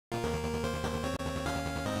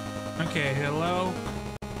Okay, hello.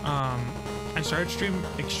 I started stream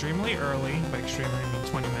extremely early. By extremely, I mean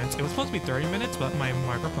 20 minutes. It was supposed to be 30 minutes, but my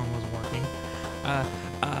microphone wasn't working.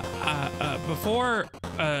 Before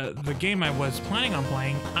the game I was planning on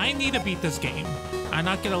playing, I need to beat this game. I'm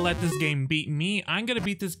not gonna let this game beat me. I'm gonna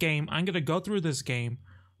beat this game. I'm gonna go through this game.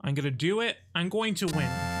 I'm gonna do it. I'm going to win.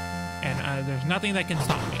 And there's nothing that can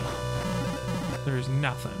stop me. There's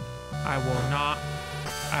nothing. I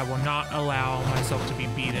will not allow myself to be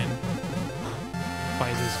beaten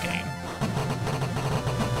by this game.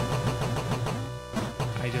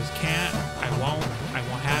 I just can't. I won't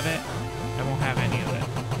have it. I won't have any of it.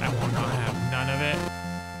 I will not have none of it.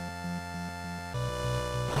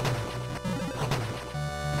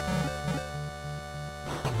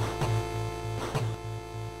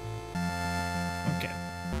 Okay.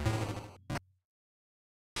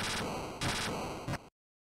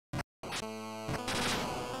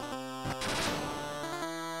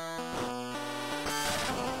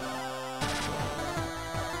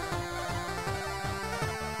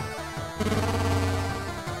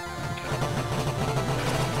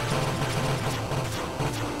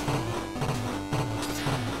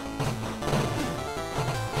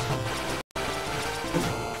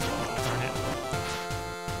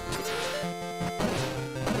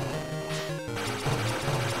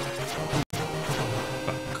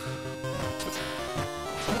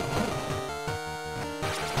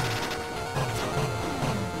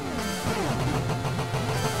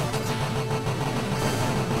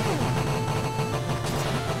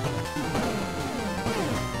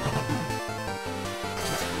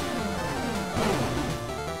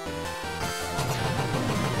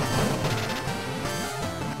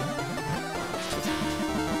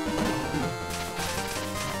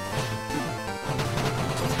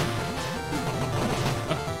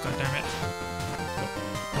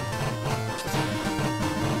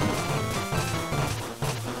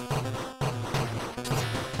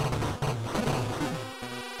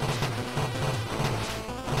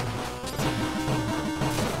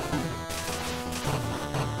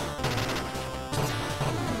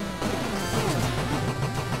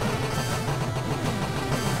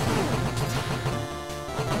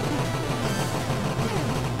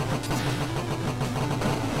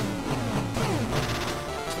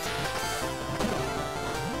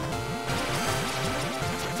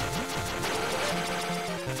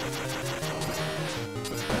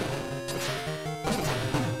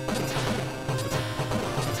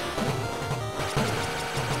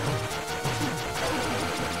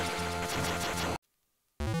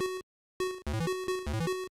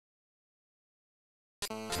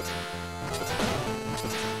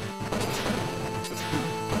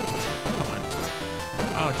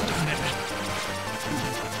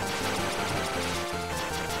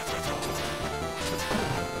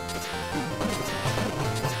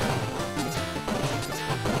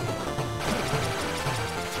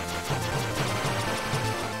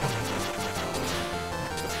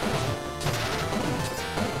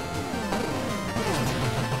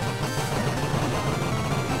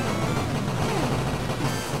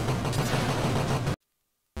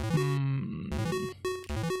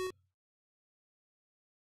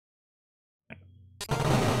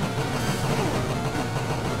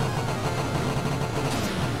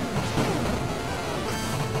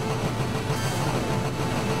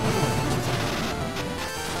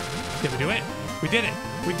 Did we do it? We did it.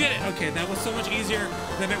 We did it. Okay, that was so much easier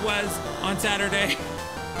than it was on Saturday.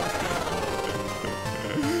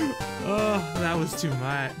 Oh, that was too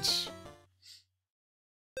much.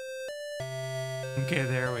 Okay,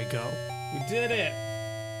 there we go. We did it.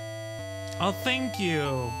 Oh, thank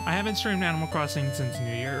you. I haven't streamed Animal Crossing since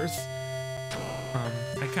New Year's.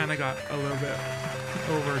 I kind of got a little bit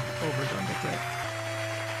overdone with it.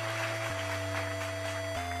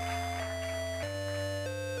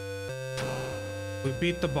 We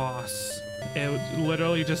beat the boss. It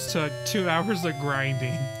literally just took 2 hours of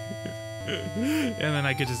grinding. And then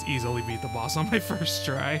I could just easily beat the boss on my first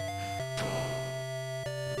try.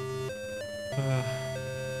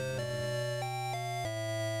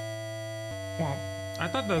 Well, I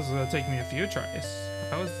thought that was gonna take me a few tries.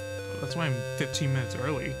 That's why I'm 15 minutes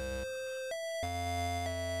early.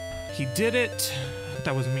 He did it.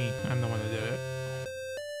 That was me. I'm the one that did it.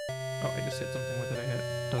 Oh, I just hit something with it. I hit.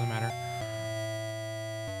 Doesn't matter.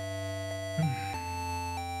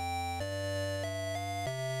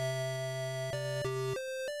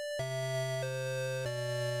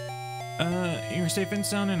 You're safe and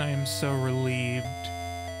sound, and I am so relieved.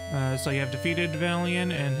 So you have defeated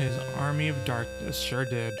Valiant and his army of darkness. Sure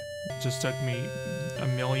did. It just took me a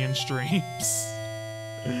million streams.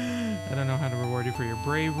 I don't know how to reward you for your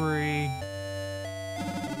bravery.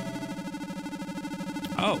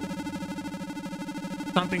 Oh.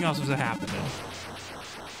 Something else was happening.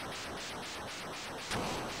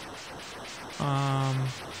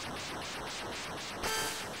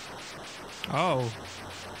 Oh.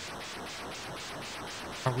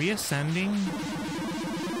 Are we ascending?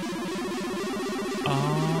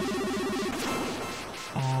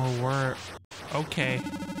 Oh, we're... Okay.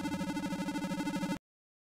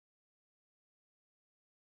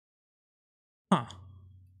 Huh.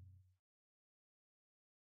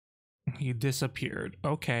 He disappeared.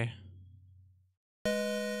 Okay.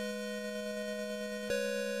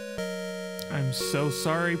 I'm so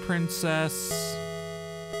sorry, princess.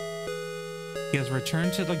 He has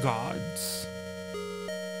returned to the gods.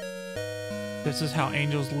 This is how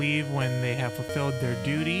angels leave when they have fulfilled their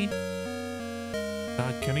duty.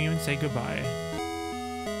 God couldn't even say goodbye.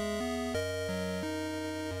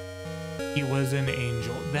 He was an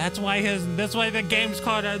angel. That's why the game's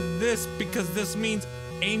called this, because this means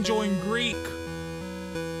angel in Greek.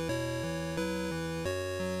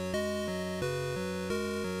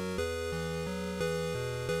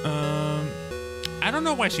 I don't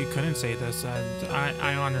know why she couldn't say this.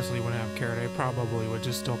 I honestly wouldn't have cared. I probably would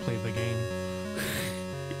just still play the game.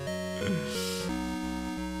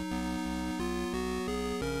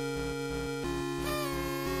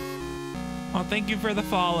 Oh, thank you for the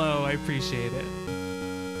follow. I appreciate it.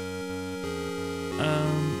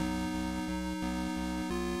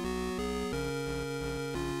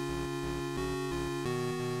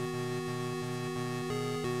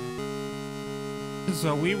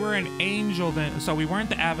 So we were an angel then. So we weren't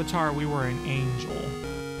the avatar, we were an angel.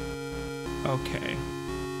 Okay.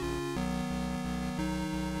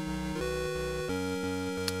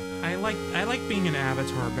 I like being an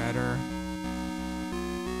avatar better.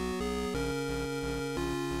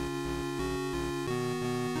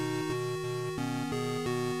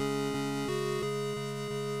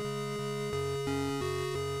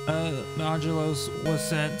 The aggelos was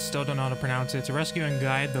sent, still don't know how to pronounce it, to rescue and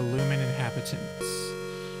guide the Lumen inhabitants.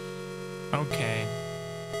 Okay.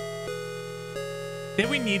 Did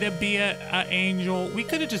we need to be a angel? We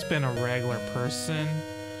could have just been a regular person.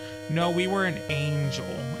 No, we were an angel,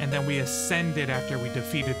 and then we ascended after we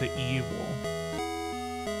defeated the evil.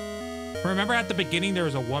 Remember at the beginning there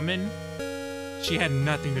was a woman? She had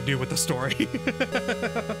nothing to do with the story.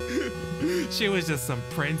 She was just some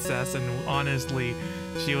princess, and honestly,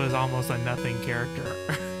 she was almost a nothing character.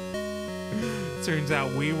 Turns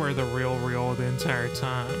out we were the real the entire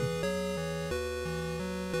time.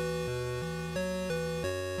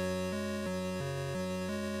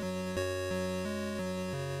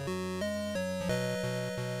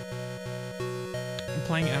 I'm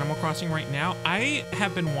playing Animal Crossing right now. I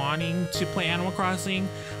have been wanting to play Animal Crossing,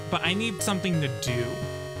 but I need something to do.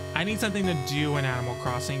 I need something to do in Animal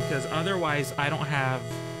Crossing, because otherwise I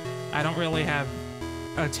don't really have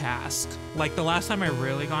a task. Like the last time I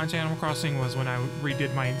really got into Animal Crossing was when I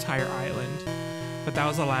redid my entire island, but that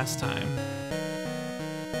was the last time.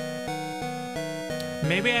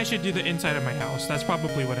 Maybe I should do the inside of my house. That's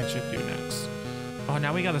probably what I should do next. Oh,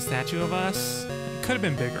 now we got a statue of us. It could have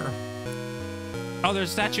been bigger. Oh, there's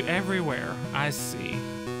a statue everywhere. I see.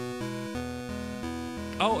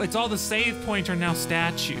 Oh, it's all the save points are now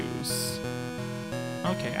statues.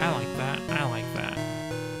 Okay, I like that. I like that.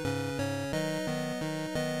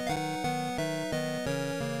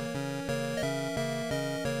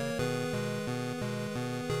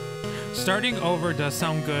 Starting over does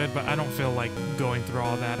sound good, but I don't feel like going through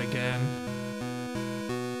all that again.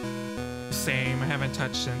 Same, I haven't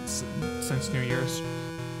touched since New Year's.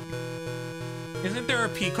 Isn't there a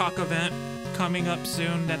Peacock event coming up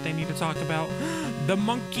soon that they need to talk about? The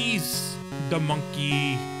monkeys! The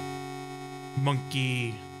monkey.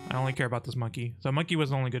 Monkey. I only care about this monkey. The monkey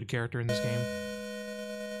was the only good character in this game.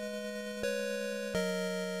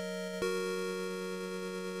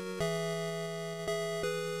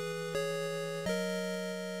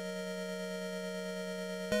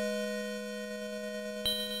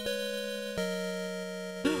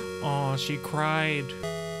 Oh, she cried.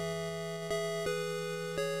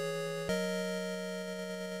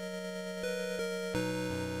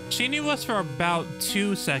 She knew us for about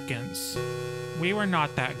 2 seconds. We were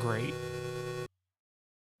not that great.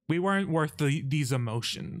 We weren't worth these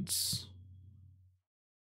emotions.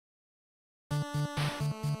 Okay.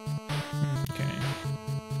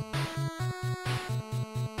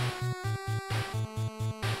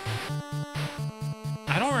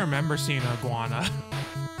 I don't remember seeing an iguana.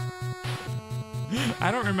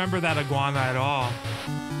 I don't remember that iguana at all.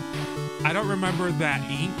 I don't remember that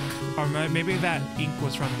ink, or maybe that ink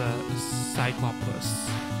was from the Cyclopus.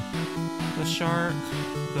 The shark,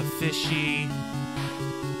 the fishy,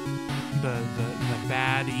 the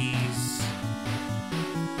baddies,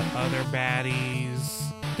 the other baddies.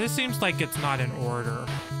 This seems like it's not in order.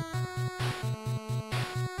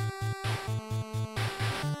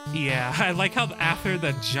 Yeah, I like how after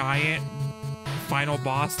the giant final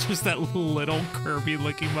boss, there's that little Kirby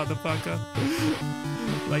looking motherfucker.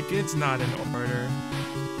 Like, it's not in order.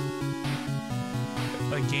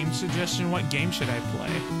 A game suggestion? What game should I play?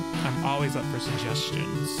 I'm always up for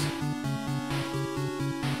suggestions.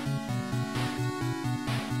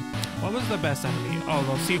 What was the best enemy? Oh,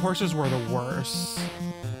 those seahorses were the worst.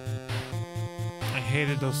 I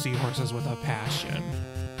hated those seahorses with a passion.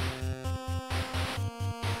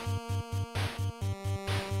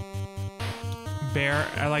 Bear.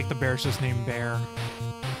 I like the bear's just named Bear.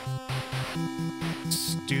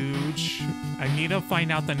 Stooge. I need to find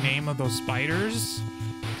out the name of those spiders,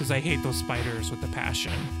 because I hate those spiders with a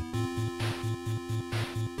passion.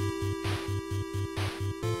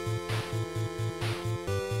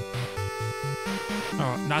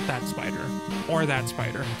 Oh, not that spider. Or that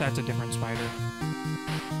spider. That's a different spider.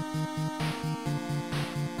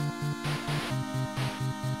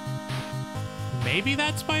 Maybe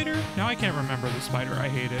that spider? Now I can't remember the spider I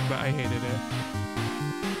hated, but I hated it.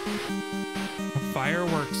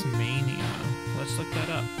 Fireworks Mania. Let's look that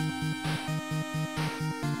up.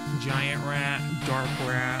 Giant rat, dark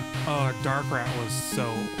rat. Oh, dark rat was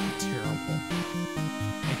so terrible.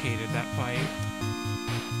 I hated that fight.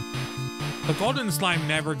 The golden slime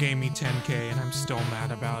never gave me 10k, and I'm still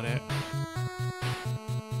mad about it.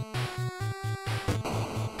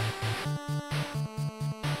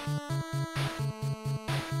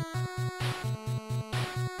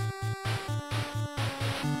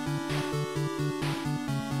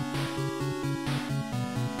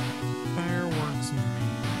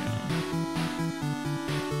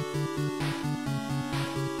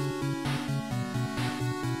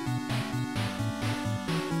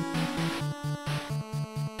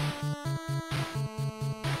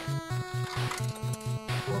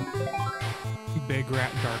 Big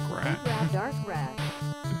rat, dark rat. Big rat, dark rat.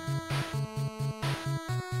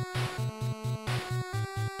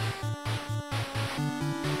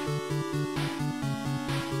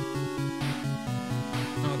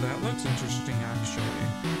 Oh, that looks interesting, actually.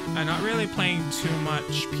 I'm not really playing too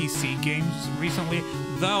much PC games recently,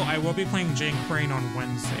 though I will be playing Jank Brain on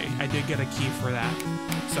Wednesday. I did get a key for that,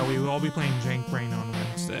 so we will be playing Jank Brain on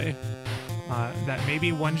Wednesday. That may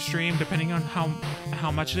be one stream, depending on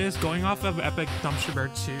how much it is. Going off of Epic Dumpster Bear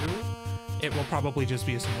 2, it will probably just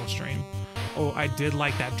be a single stream. Oh, I did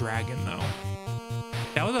like that dragon, though.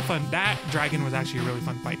 That was a fun... That dragon was actually a really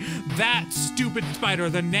fun fight. That stupid spider,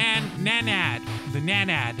 the Nanad. The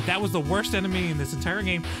Nanad. That was the worst enemy in this entire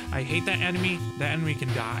game. I hate that enemy. That enemy can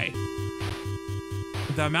die.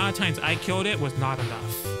 The amount of times I killed it was not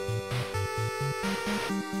enough.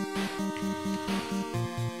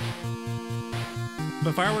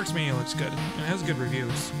 But Fireworks Mania looks good. It has good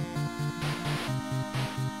reviews.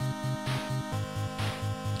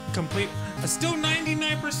 Complete. Still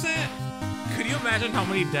 99%. Could you imagine how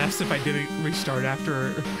many deaths if I didn't restart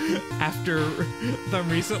after them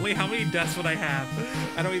recently? How many deaths would I have?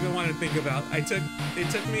 I don't even want to think about. It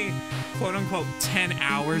took me quote unquote 10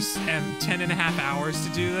 hours and 10 and a half hours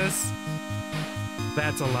to do this.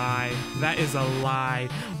 That's a lie. That is a lie.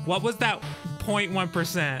 What was that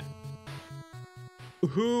 0.1%?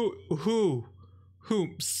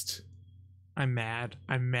 Hoopst. I'm mad.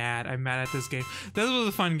 I'm mad at this game. This was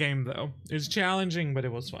a fun game though. It was challenging, but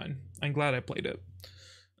it was fun. I'm glad I played it.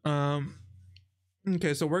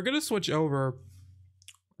 Okay, so we're gonna switch over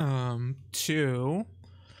to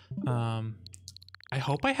I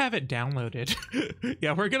hope I have it downloaded.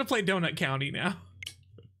 Yeah, we're gonna play Donut County now.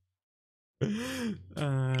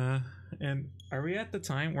 And are we at the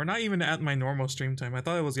time? We're not even at my normal stream time. I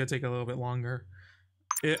thought it was gonna take a little bit longer.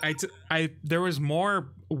 There was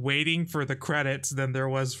more waiting for the credits than there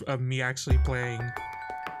was of me actually playing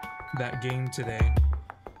that game today.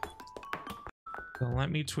 So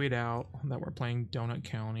let me tweet out that we're playing Donut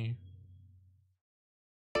County.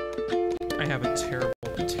 I have a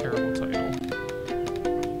terrible, terrible title.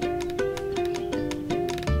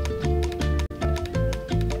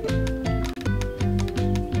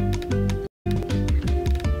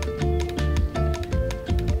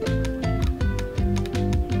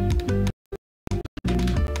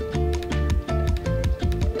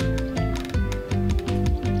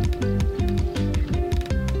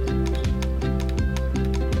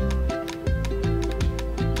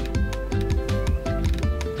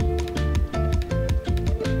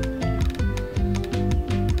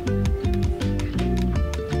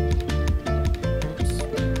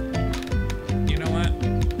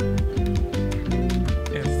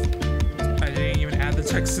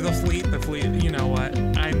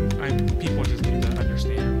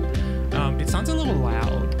 a little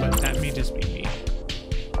loud, but that may just be me.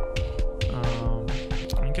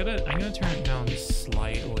 I'm gonna turn it down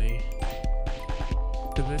slightly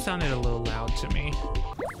because it sounded a little loud to me.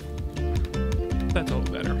 That's a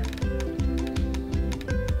little better.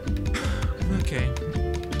 Okay.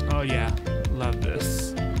 Oh yeah, love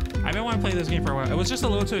this. I've been wanting to play this game for a while. It was just a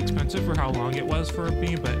little too expensive for how long it was for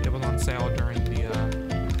me, but it was on sale during the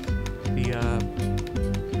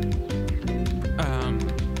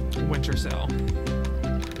winter sale.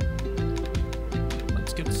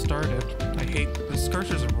 Let's get started. I hate this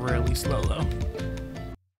cursor's really slow though.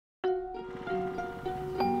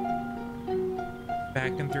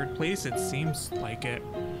 Back in third place, it seems like it.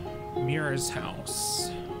 Mira's house.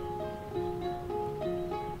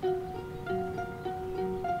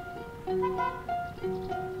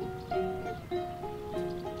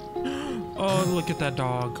 Oh, look at that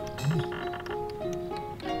dog.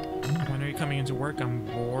 When are you coming into work? I'm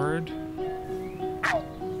bored.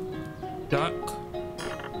 Duck.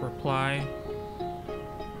 Reply.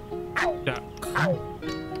 Duck.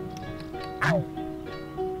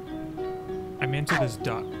 I'm into this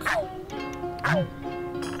duck.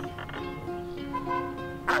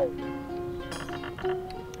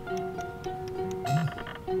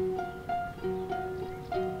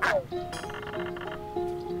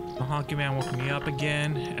 The honky man woke me up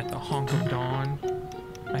again at the honk of dawn.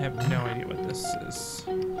 I have no idea what this is.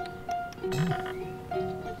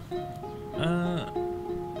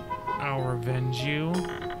 I'll revenge you.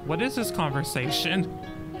 What is this conversation?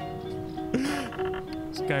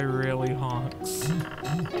 This guy really honks.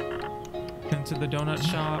 Into the donut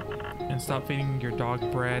shop and stop feeding your dog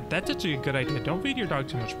bread. That's actually a good idea. Don't feed your dog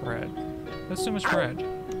too much bread. That's too much bread.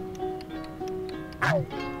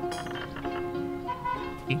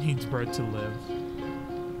 He needs bread to live.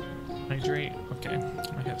 Hydrate? Okay,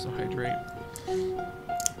 I have some hydrate.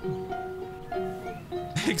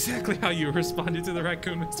 Exactly how you responded to the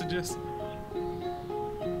raccoon messages.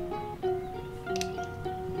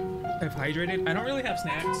 I've hydrated. I don't really have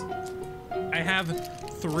snacks. I have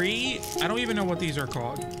 3. I don't even know what these are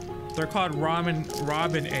called. They're called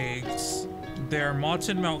robin eggs. They're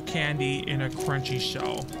malted milk candy in a crunchy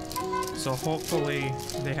shell. So hopefully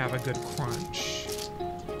they have a good crunch.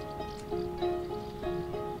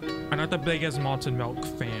 I'm not the biggest malted milk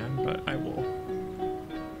fan, but I will.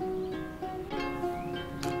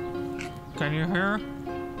 Can you hear?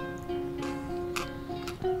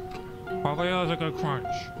 Hopefully there's a good crunch.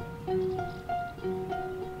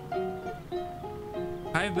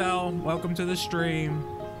 Hi Val, welcome to the stream.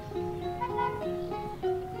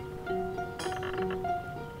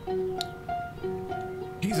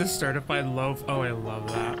 He's a certified loaf. Oh, I love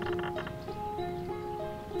that.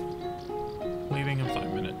 Leaving in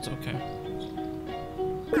 5 minutes, okay.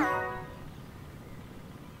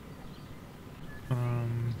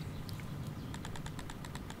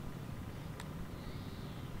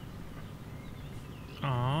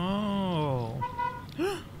 Oh.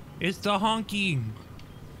 It's the honking.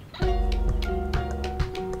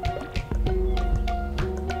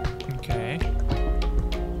 Okay.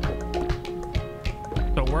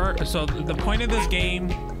 So the point of this game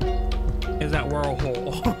is that we're a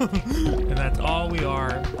hole. And that's all we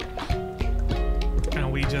are.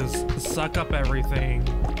 And we just suck up everything.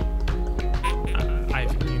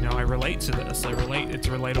 I relate to this. It's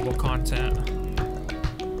relatable content.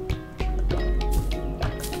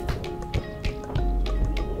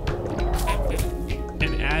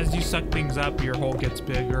 And as you suck things up, your hole gets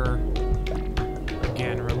bigger.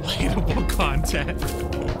 Again, relatable content.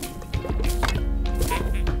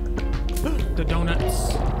 The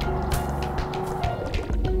donuts.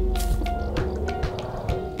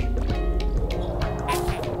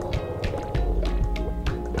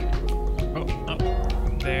 Oh,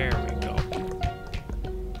 there we go.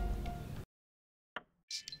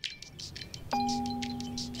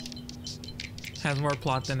 Has more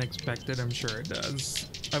plot than expected, I'm sure it does.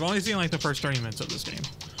 I've only seen like the first 30 minutes of this game.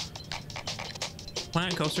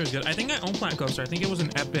 Planet Coaster is good. I think I own Planet Coaster. I think it was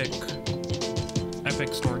an Epic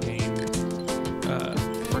Store game.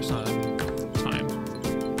 First time.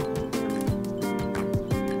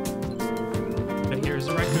 But here's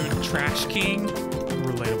the raccoon. Trash King.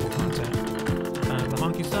 Relatable content. The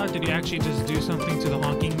honky stud. Did he actually just do something to the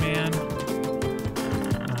honking man?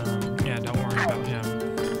 Yeah, don't worry about him.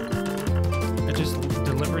 I just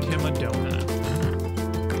delivered him a donut.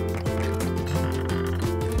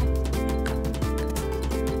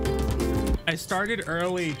 I started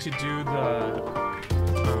early to do the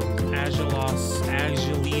aggelos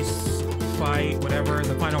fight, whatever,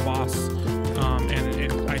 the final boss,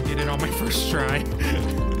 and I did it on my first try.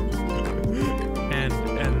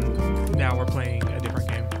 and now we're playing a different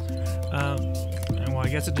game. And well, I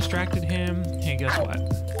guess it distracted him. Hey, guess what?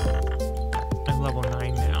 I'm level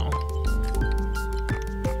 9 now.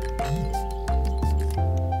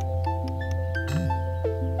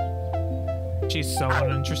 She's so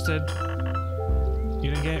uninterested. You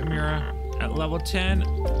didn't get it, Mira? At level 10,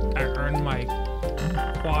 I earned my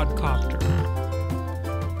quadcopter.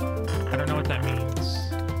 I don't know what that means.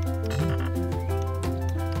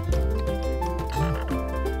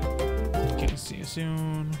 Okay, see you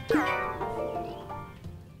soon.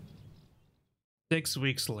 6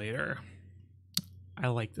 weeks later. I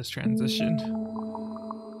like this transition.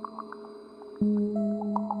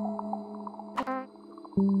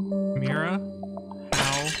 Mira?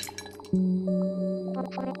 How?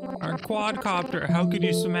 Our quadcopter. How could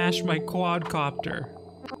you smash my quadcopter?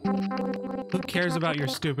 Who cares about your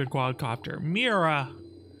stupid quadcopter? Mira!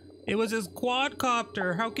 It was his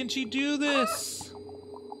quadcopter. How can she do this?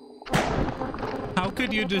 How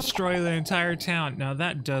could you destroy the entire town? Now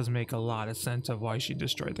that does make a lot of sense of why she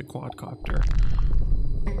destroyed the quadcopter.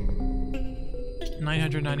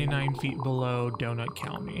 999 feet below Donut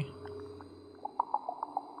County.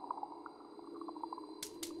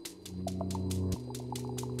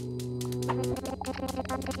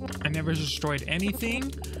 I never destroyed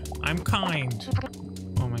anything. I'm kind.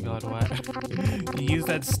 Oh my god, what? You use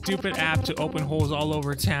that stupid app to open holes all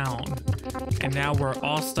over town. And now we're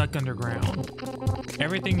all stuck underground.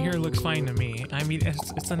 Everything here looks fine to me. I mean,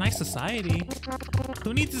 it's a nice society.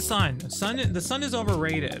 Who needs the sun? The sun is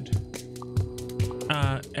overrated.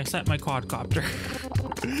 Except my quadcopter.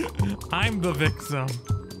 I'm the victim.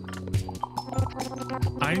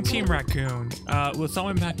 I'm Team Raccoon. Will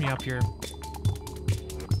someone back me up here?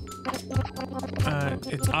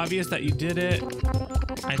 It's obvious that you did it.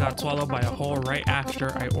 I got swallowed by a hole right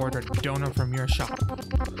after I ordered donut from your shop.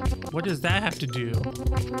 What does that have to do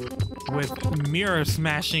with Mira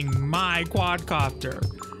smashing my quadcopter?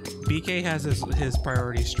 BK has his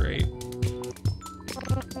priorities straight.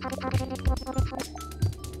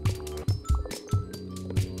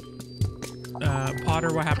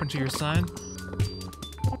 Potter, what happened to your son?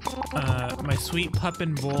 My sweet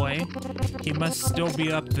puppin boy. He must still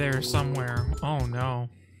be up there somewhere. Oh no.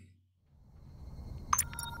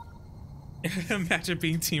 Imagine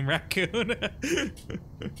being Team Raccoon.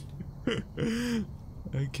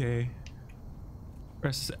 Okay.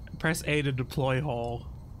 Press A to deploy hole.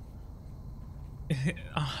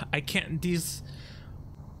 I can't, these...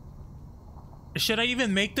 Should I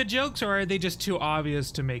even make the jokes, or are they just too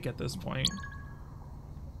obvious to make at this point?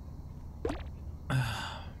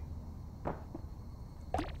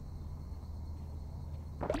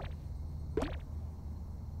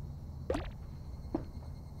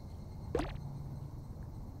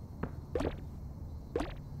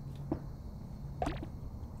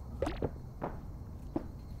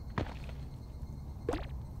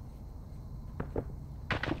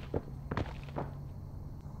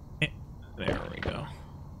 There we go.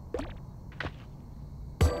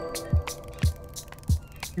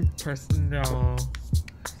 No.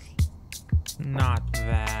 Not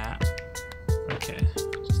that. Okay.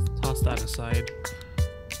 Just toss that aside.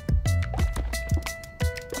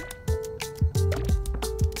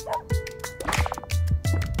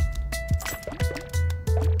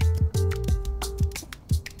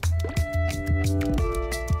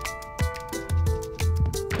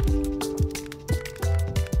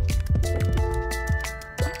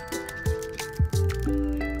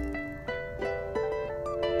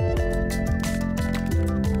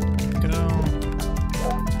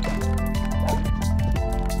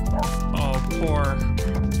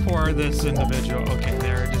 This individual. Okay,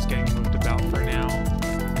 they're just getting moved about for now.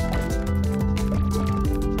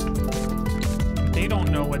 They don't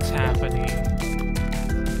know what's happening.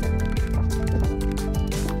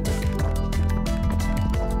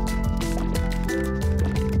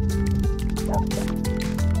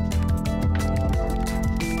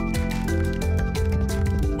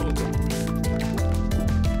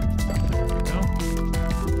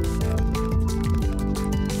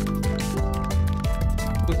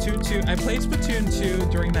 I played Splatoon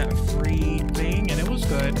 2 during that free thing, and it was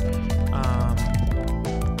good.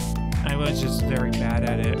 I was just very bad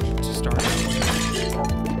at it to start with.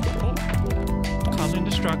 Oh. Causing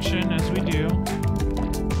destruction, as we do.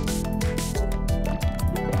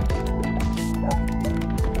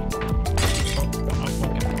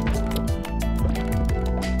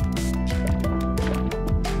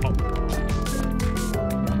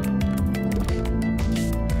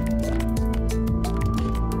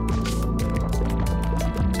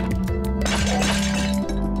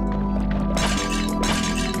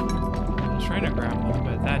 Grab them,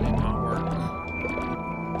 but that did not work.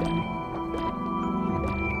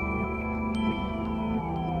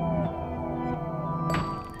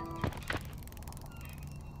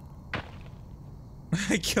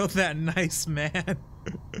 I killed that nice man.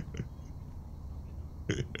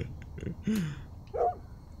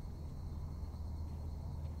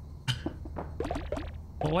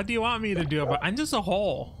 Well, what do you want me to do about it? I'm just a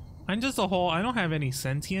hole. I'm just a hole. I don't have any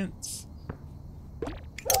sentience.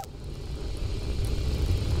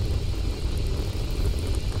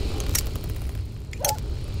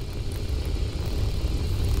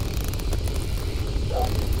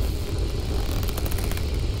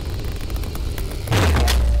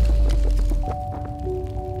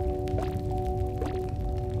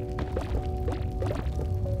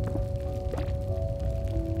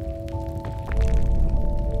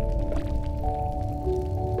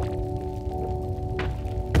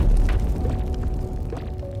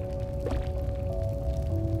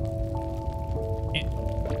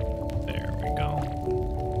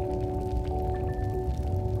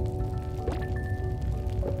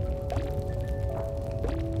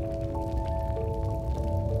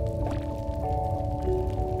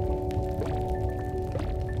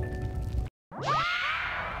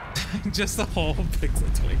 Just a hole. Pixel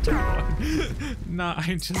 2021. Nah,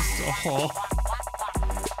 I'm just a hole.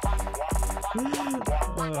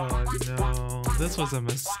 Oh no. This was a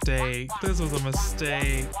mistake. This was a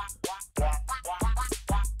mistake.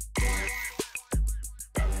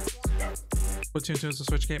 Splatoon 2 is a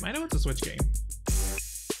Switch game. I know it's a Switch game.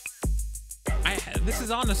 This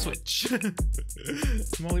is on a Switch.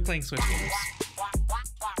 I'm only playing Switch games.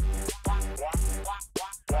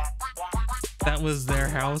 That was their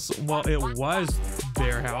house. Well, it was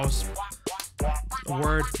their house.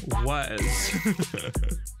 Word was.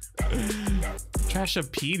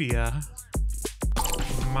 Trashopedia.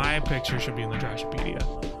 My picture should be in the Trashopedia.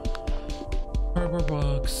 Hardware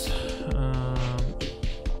books.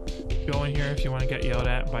 Go in here if you want to get yelled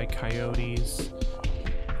at by coyotes.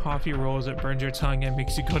 Coffee rolls, it burns your tongue and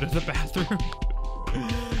makes you go to the bathroom.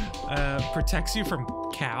 Protects you from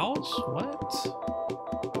cows? What?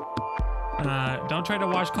 Don't try to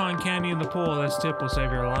wash cotton candy in the pool. This tip will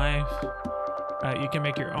save your life. You can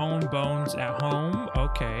make your own bones at home.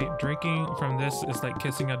 Okay. Drinking from this is like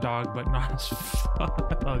kissing a dog, but not as fun.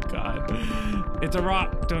 Oh god. It's a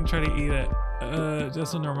rock. Don't try to eat it.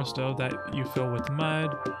 Just a normal stove that you fill with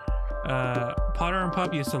mud. Potter and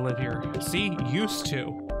Pup used to live here. See? Used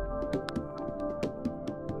to.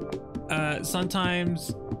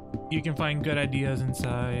 Sometimes you can find good ideas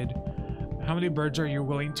inside. How many birds are you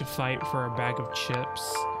willing to fight for a bag of chips?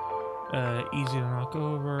 Easy to knock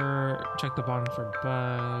over. Check the bottom for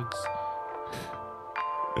bugs.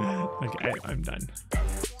 Okay, I'm done.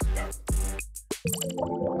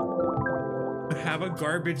 Have a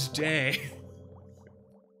garbage day.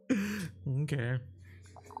 Okay.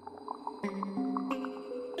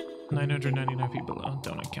 999 feet below.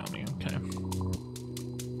 Donut County. Okay.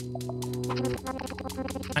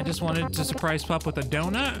 I just wanted to surprise Pup with a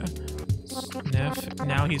donut. Sniff.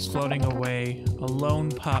 Now he's floating away. A lone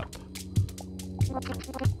pup.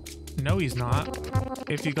 No, he's not.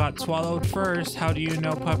 If you got swallowed first, how do you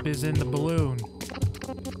know Pup is in the balloon?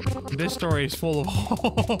 This story is full of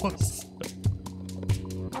holes.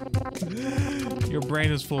 Your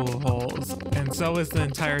brain is full of holes. And so is the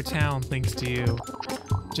entire town, thanks to you.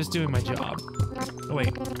 Just doing my job.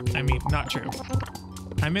 Wait, I mean, not true.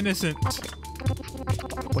 I'm innocent.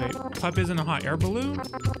 Wait, Pup isn't a hot air balloon?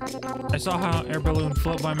 I saw how air balloon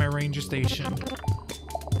float by my ranger station.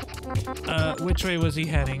 Which way was he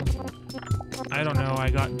heading? I don't know, I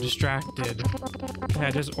got distracted.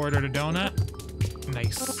 I just ordered a donut.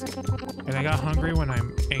 Nice. And I got hungry when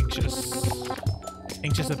I'm anxious.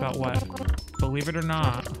 Anxious about what? Believe it or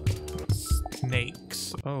not.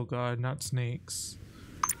 Snakes. Oh god, not snakes.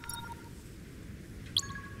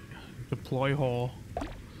 Deploy hole.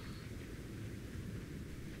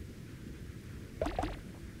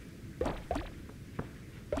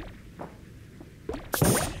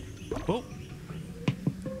 Oh.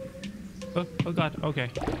 Oh god, okay.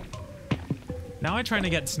 Now I'm trying to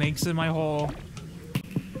get snakes in my hole.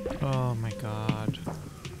 Oh my god.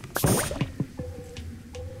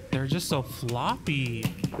 They're just so floppy.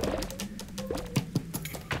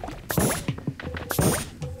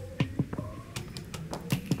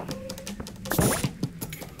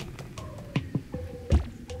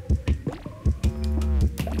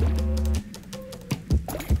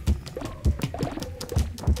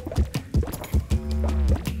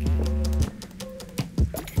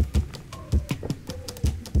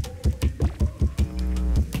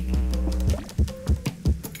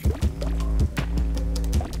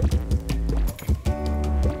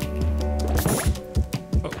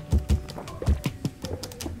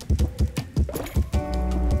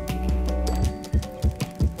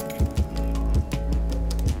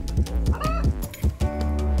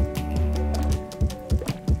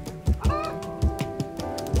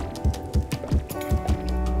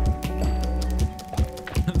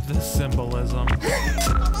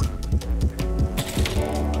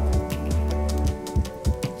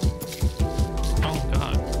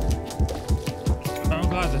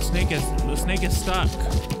 god, the snake is stuck.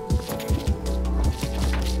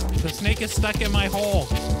 The snake is stuck in my hole.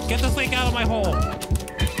 Get the snake out of my hole.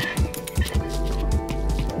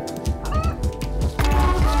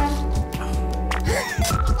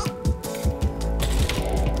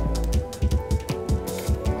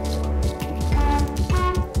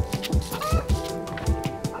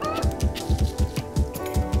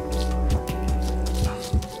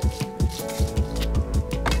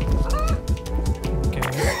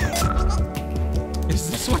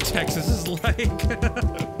 Texas is like.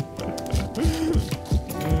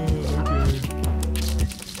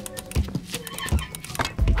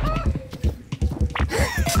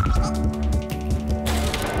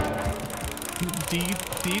 Do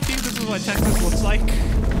you think this is what Texas looks like?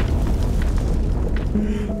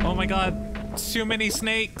 Oh my god, too many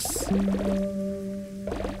snakes.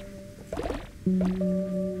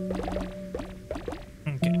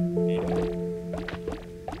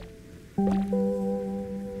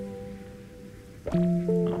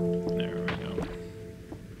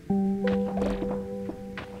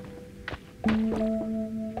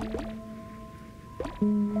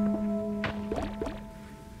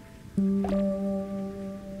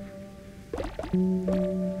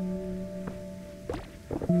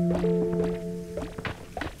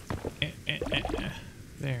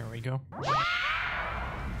 There we go.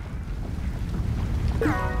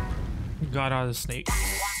 Got out of the snake.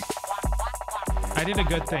 I did a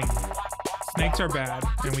good thing. Snakes are bad,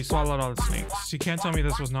 and we swallowed all the snakes. You can't tell me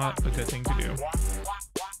this was not a good thing to do.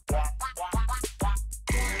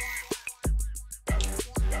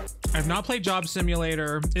 I've not played Job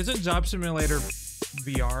Simulator. Isn't Job Simulator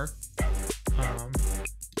VR?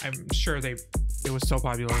 I'm sure it was so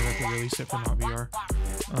popular that they released it for not VR.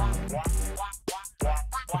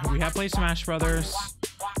 We have played Smash Brothers.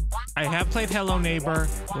 I have played Hello Neighbor.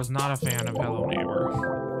 Was not a fan of Hello Neighbor.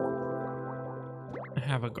 I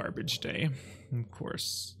have a garbage day, of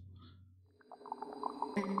course.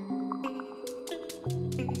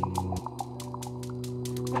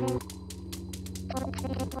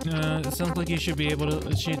 It sounds like you should be able to.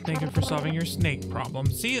 Thank you for solving your snake problem.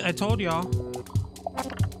 See, I told y'all.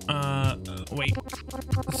 Wait.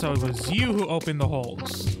 So it was you who opened the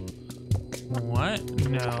holes. What?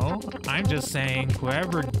 No, I'm just saying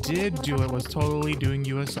whoever did do it was totally doing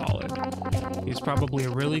you a solid. He's probably a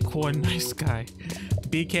really cool and nice guy.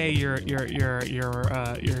 BK,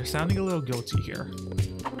 you're sounding a little guilty here.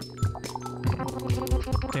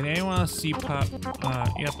 Did anyone else see Pup?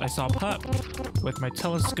 Yep, I saw Pup with my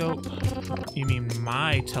telescope. You mean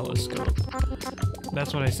my telescope?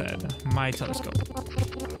 That's what I said. My telescope.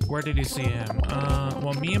 Where did you see him?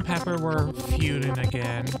 Well, me and Pepper were feuding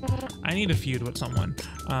again. I need to feud with someone.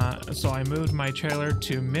 So I moved my trailer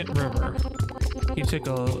to Mid River. He took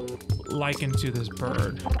a liking to this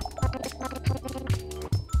bird.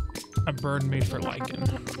 A bird made for lichen.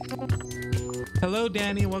 Hello,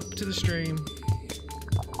 Danny. Welcome to the stream.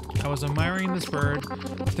 I was admiring this bird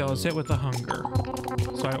until I was hit with the hunger.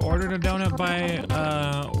 So I ordered a donut by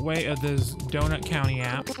way of this Donut County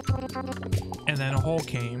app, and then a hole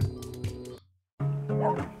came.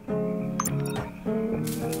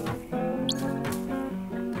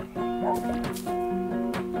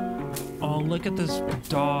 Oh, look at this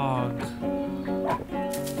dog.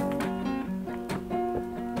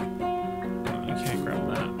 You can't grab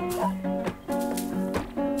that.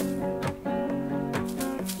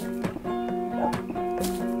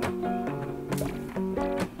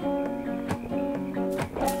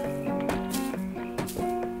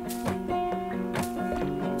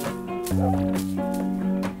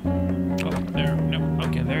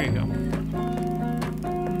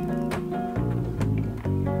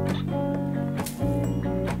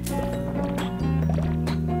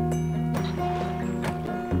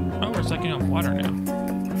 Sucking up water now.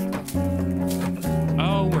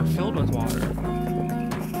 Oh, we're filled with water.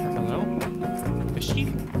 Hello?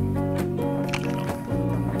 Fishy?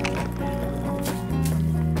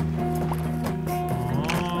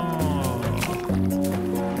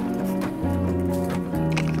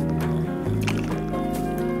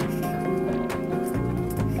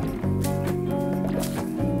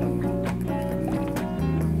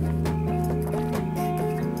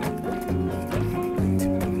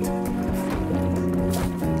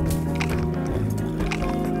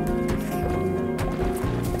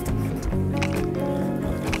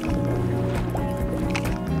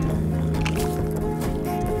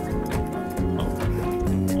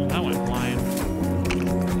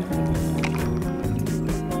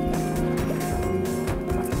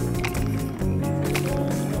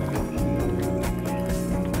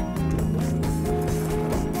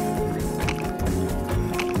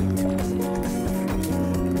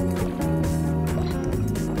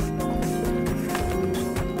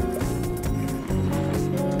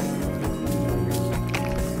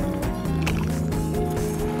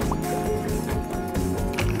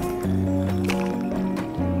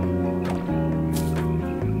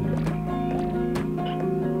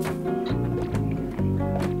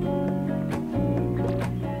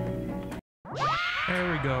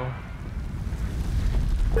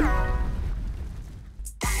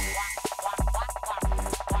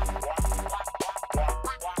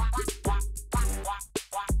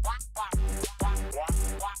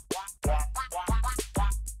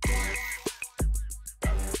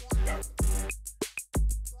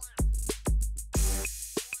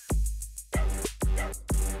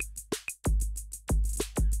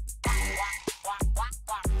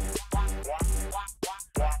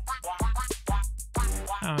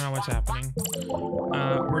 don't know what's happening.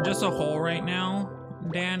 We're just a hole right now,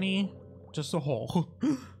 Danny. Just a hole.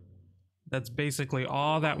 That's basically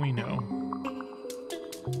all that we know.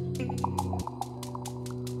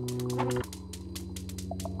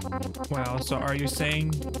 Wow, so are you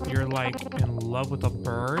saying you're like in love with a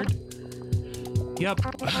bird? Yep.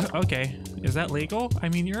 Okay. Is that legal? I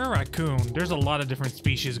mean, you're a raccoon. There's a lot of different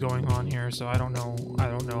species going on here, so I don't know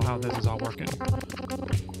how this is all working.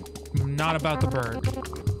 Not about the bird.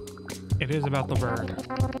 It is about the bird.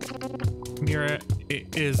 Mira,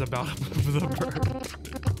 it is about the bird.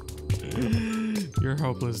 You're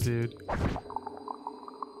hopeless, dude.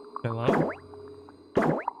 Hello?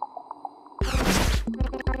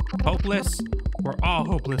 Hopeless? We're all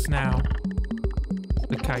hopeless now.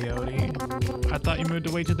 The coyote. I thought you moved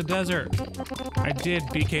away to the desert. I did.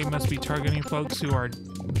 BK must be targeting folks who are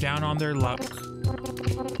down on their luck.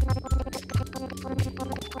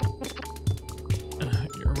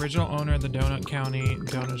 Original owner of the Donut County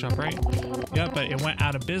donut shop, right? Yep, but it went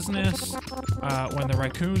out of business when the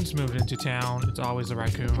raccoons moved into town. It's always the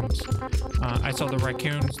raccoons. I sold the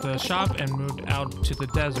raccoons the shop and moved out to the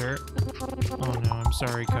desert. Oh no, I'm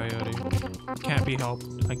sorry, Coyote. Can't be helped.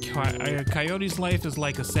 A coyote's life is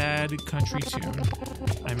like a sad country tune.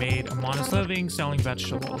 I made a modest living selling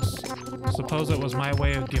vegetables. Suppose it was my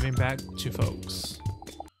way of giving back to folks.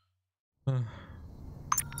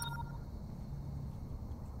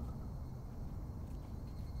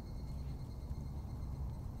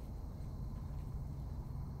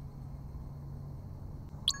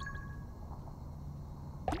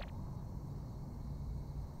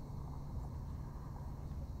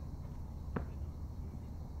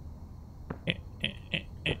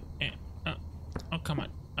 Come on.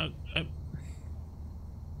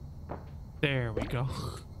 There we go.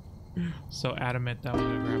 So adamant that we're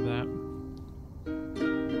gonna grab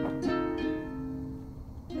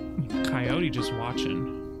that. Coyote just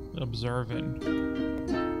watching, observing.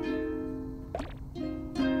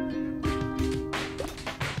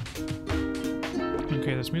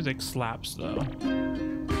 Okay, this music slaps though.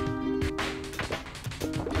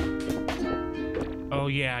 Oh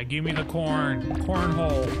yeah, give me the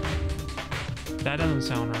cornhole. That doesn't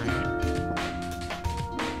sound right.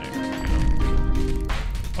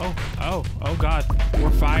 Oh god, we're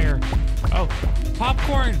fire. Oh,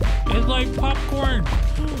 popcorn! It's like popcorn!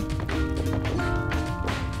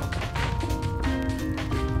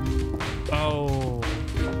 Oh.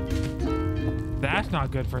 That's not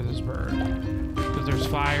good for this bird. Because there's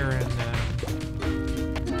fire in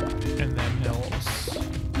them hills.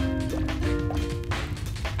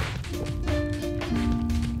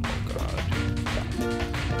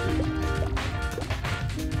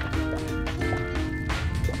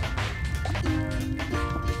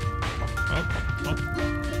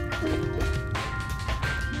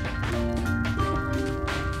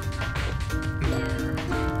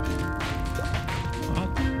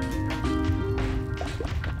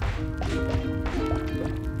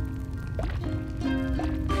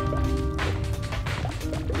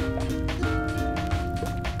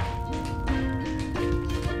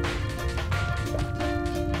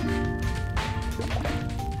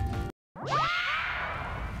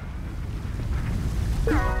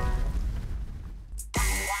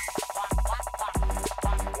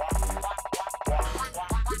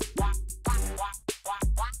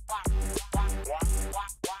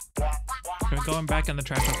 Going back in the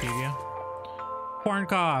Trashopedia. Corn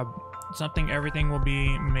cob. Someday everything will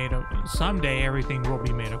be made of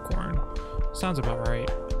corn. Sounds about right.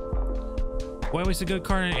 Why waste a good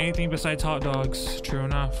corn on anything besides hot dogs? True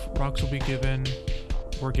enough. Rocks were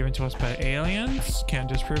given to us by aliens. Can't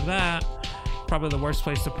disprove that. Probably the worst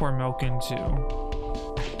place to pour milk into.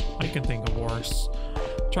 I can think of worse.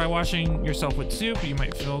 Try washing yourself with soup. You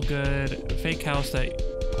might feel good. Fake house that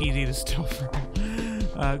easy to steal from.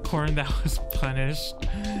 Corn that was punished.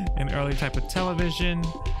 An early type of television.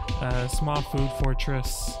 Small food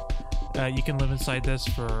fortress. You can live inside this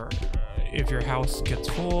for if your house gets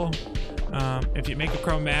full. If you make a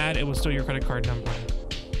crow mad, it will steal your credit card number.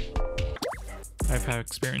 I've had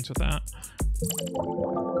experience with that.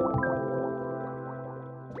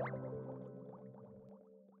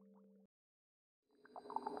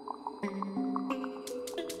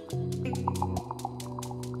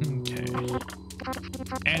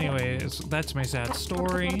 Anyways, that's my sad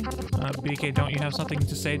story. BK, don't you have something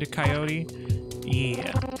to say to Coyote?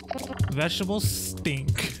 Yeah. Vegetables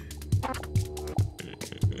stink.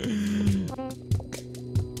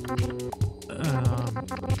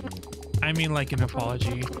 I mean like an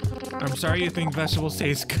apology. I'm sorry you think vegetables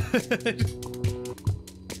taste good.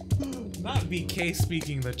 Not BK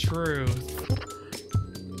speaking the truth.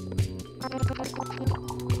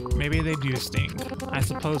 Maybe they do stink. I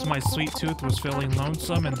suppose my sweet tooth was feeling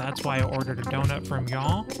lonesome and that's why I ordered a donut from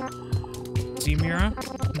y'all. See, Mira?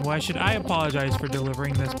 Why should I apologize for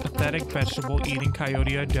delivering this pathetic vegetable-eating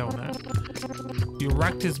coyote a donut? You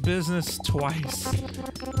wrecked his business twice.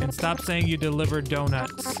 And stop saying you delivered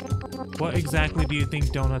donuts. What exactly do you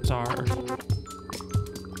think donuts are?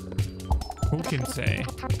 Who can say?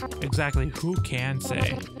 Exactly who can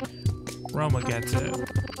say? Roma gets it.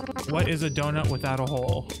 What is a donut without a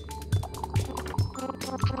hole?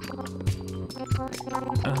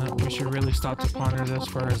 We should really stop to ponder this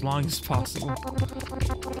for as long as possible.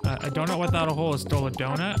 A donut without a hole is still a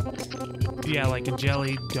donut? Yeah, like a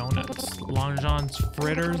jelly donuts. Long John's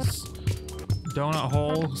fritters. Donut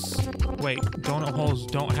holes. Wait, donut holes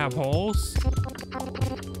don't have holes?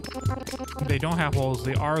 They don't have holes,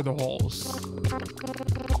 they are the holes.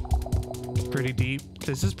 Pretty deep.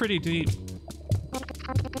 This is pretty deep.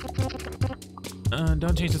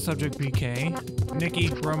 Don't change the subject, BK. Nikki,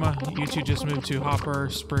 Roma, you two just moved to Hopper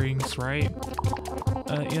Springs, right?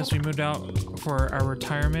 Yes, we moved out for our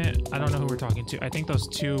retirement. I don't know who we're talking to. I think those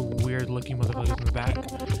two weird-looking motherfuckers in the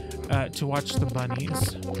back. To watch the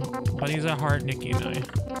bunnies. Bunnies at heart, Nikki and I.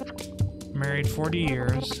 Married 40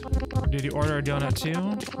 years. Did you order a donut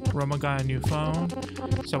too? Roma got a new phone,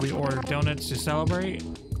 so we ordered donuts to celebrate.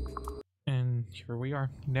 And here we are.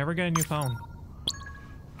 Never get a new phone.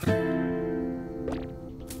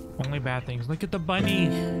 Only bad things. Look at the bunny.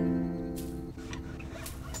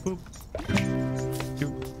 Boop.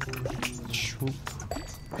 Doop. Swoop.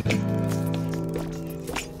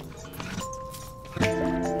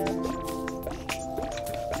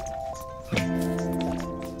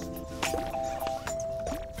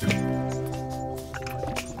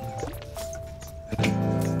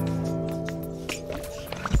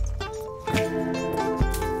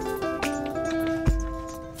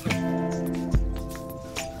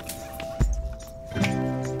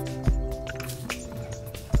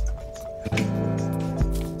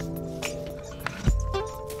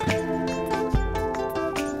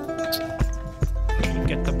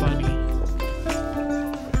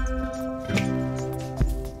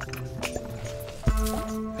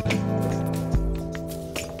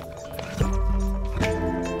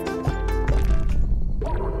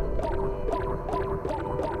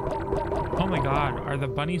 Are the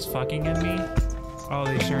bunnies fucking in me? Oh,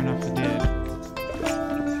 they sure enough did.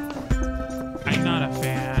 I'm not a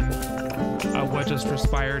fan of what just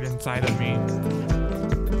transpired inside of me.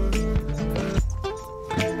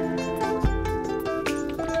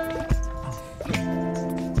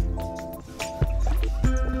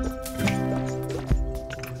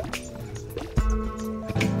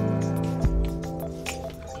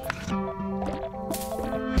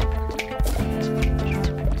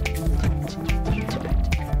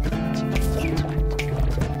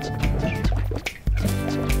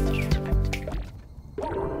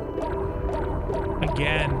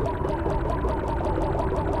 Again.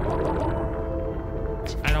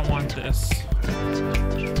 I don't want this.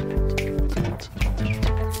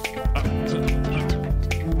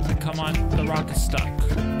 Come on, the rock is stuck.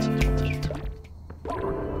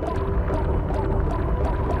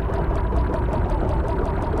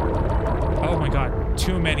 Oh my god,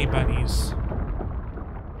 too many bunnies.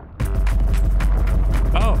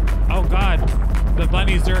 Oh god, the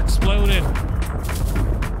bunnies are exploded.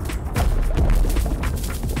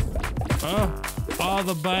 Oh, all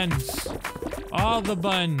the buns. All the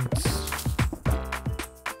buns.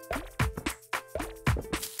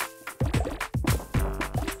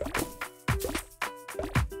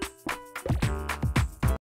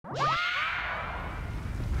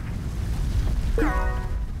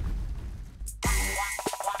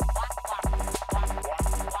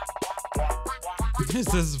 Is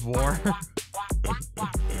this war?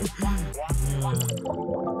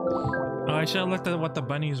 Oh, I should have looked at what the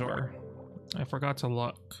bunnies were. I forgot to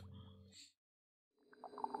look.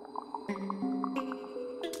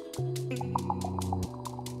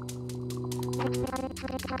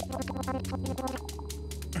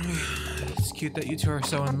 It's cute that you two are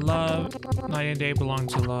so in love. Night and day belong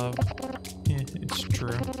to love. Yeah, it's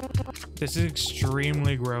true. This is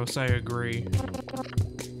extremely gross, I agree.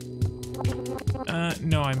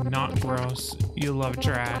 No, I'm not gross. You love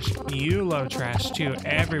trash. You love trash too.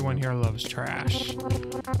 Everyone here loves trash.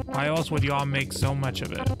 Why else would y'all make so much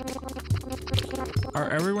of it? Are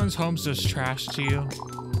everyone's homes just trash to you?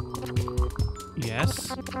 Yes?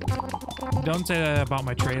 Don't say that about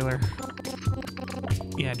my trailer.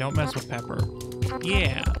 Yeah, don't mess with Pepper.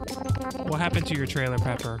 Yeah. What happened to your trailer,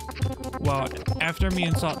 Pepper? Well, after me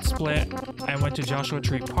and Salt split, I went to Joshua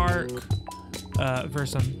Tree Park. for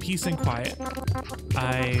some peace and quiet.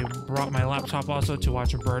 I brought my laptop also to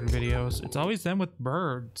watch bird videos. It's always them with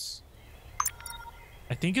birds.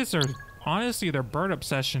 I think it's their, honestly, their bird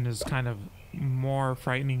obsession is kind of more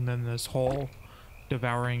frightening than this whole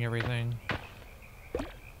devouring everything.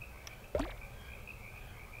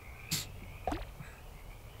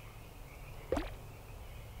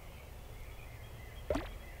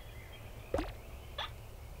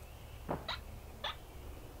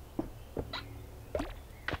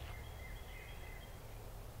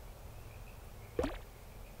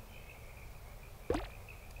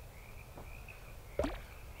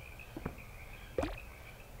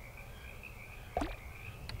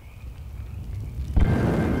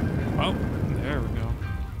 Oh, there we go.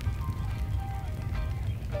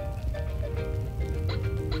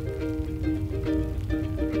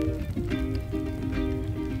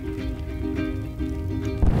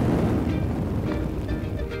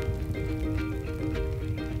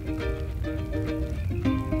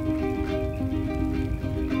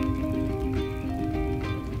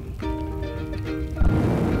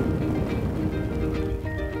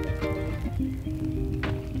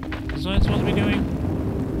 Is this what I'm supposed to be doing?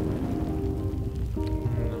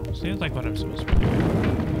 Seems like what I'm supposed to be doing.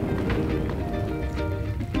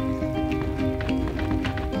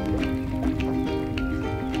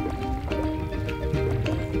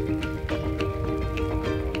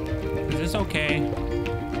 Is this okay?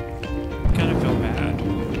 I kind of feel bad,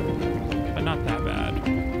 but not that bad.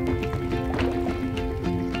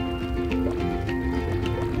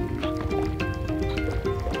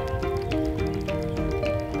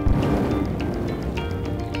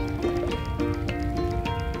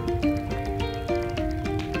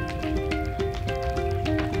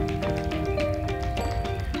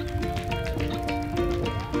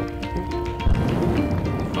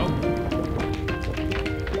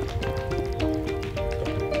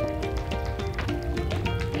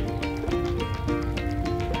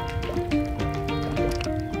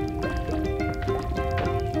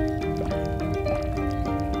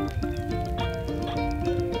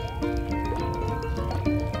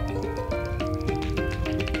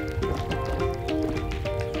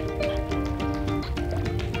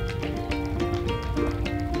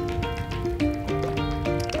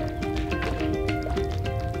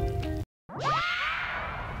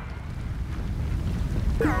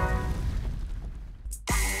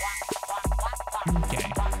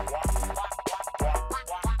 Okay.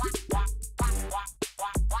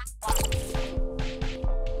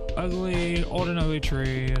 Ugly, old and ugly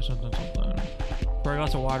tree, something. Pour a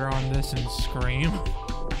glass of water on this and scream.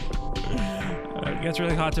 It gets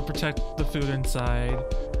really hot to protect the food inside.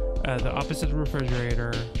 The opposite of the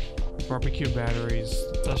refrigerator. Barbecue batteries.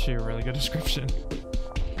 That's actually a really good description.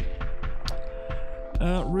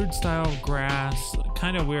 Rude style of grass.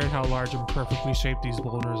 Kind of weird how large and perfectly shaped these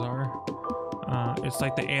boulders are. It's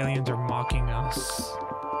like the aliens are mocking us.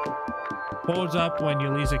 Holds up when you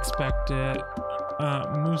least expect it.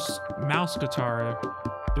 Mouse guitar.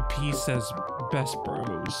 The piece says best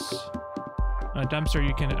bros. A dumpster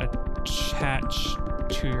you can attach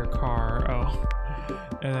to your car. Oh.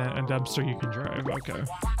 And then a dumpster you can drive. Okay.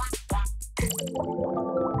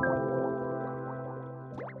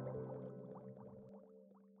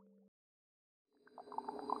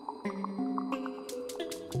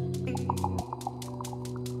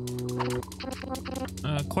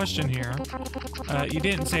 Question here. You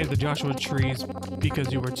didn't save the Joshua trees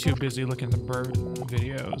because you were too busy looking at the bird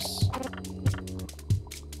videos.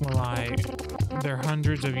 Well, they're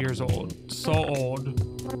hundreds of years old. So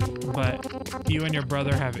old. But you and your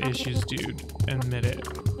brother have issues, dude. Admit it.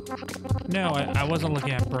 No, I wasn't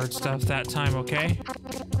looking at bird stuff that time, okay?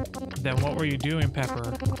 Then what were you doing,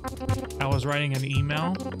 Pepper? I was writing an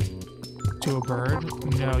email to a bird.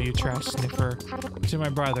 No, you trash sniffer. To my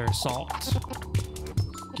brother, Salt.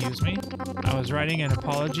 Excuse me? I was writing an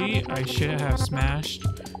apology. I shouldn't have smashed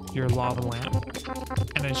your lava lamp.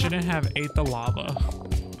 And I shouldn't have ate the lava.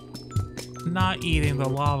 Not eating the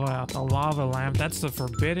lava out the lava lamp. That's the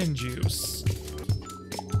forbidden juice.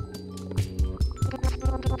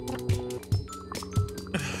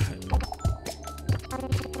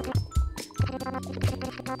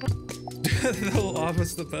 The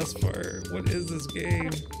lava's the best part. What is this game?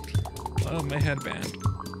 Oh, my headband.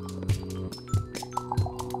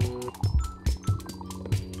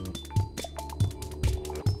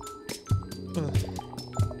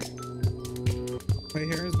 My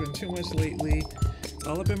hair has been too much lately. It's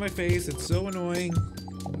all up in my face. It's so annoying.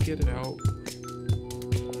 Get it out.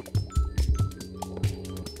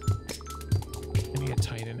 I need to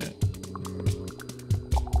tighten it.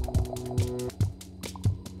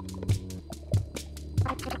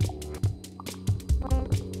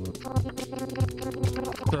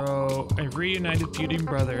 So, a reunited feuding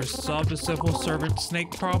brothers solved a civil servant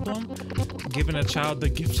snake problem, giving a child the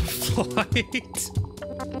gift of flight.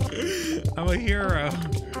 I'm a hero.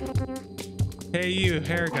 Hey you,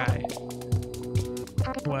 hair guy.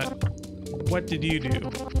 What did you do?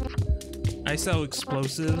 I sell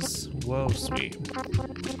explosives? Whoa, sweet.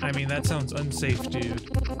 I mean, that sounds unsafe, dude.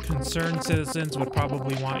 Concerned citizens would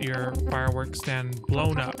probably want your fireworks stand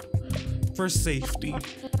blown up. For safety.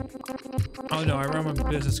 Oh no, I run my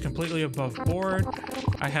business completely above board.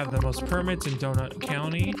 I have the most permits in Donut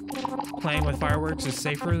County. Playing with fireworks is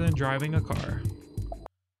safer than driving a car.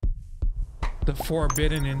 The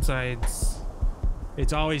forbidden insides.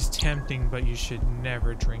 It's always tempting, but you should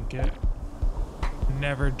never drink it.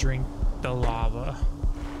 Never drink the lava.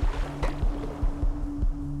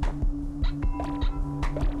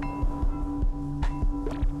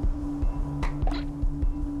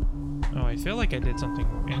 Oh, I feel like I did something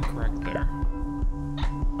incorrect there.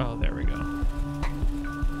 Oh, there we go.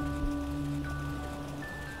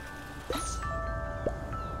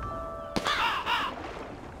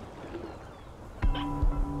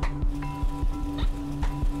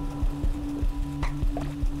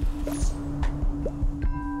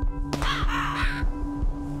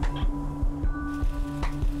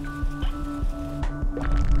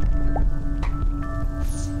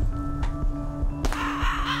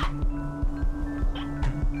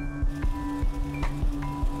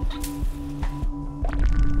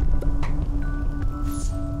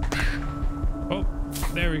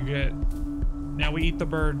 Very good. Now we eat the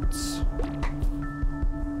birds.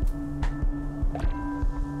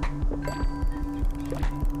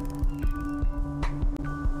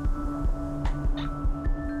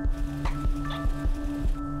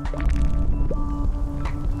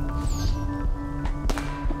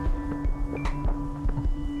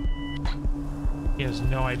 He has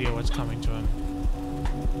no idea what's coming to him.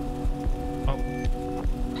 Oh.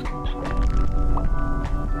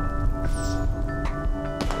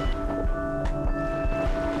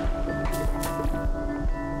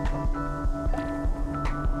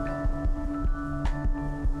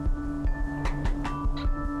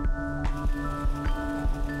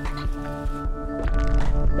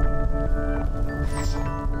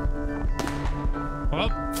 Oh,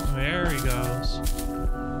 there he goes.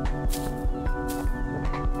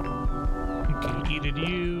 Okay, eat it,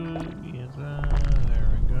 you. Yes, there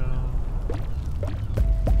we go.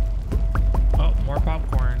 Oh, more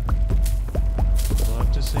popcorn.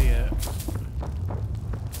 Love to see it.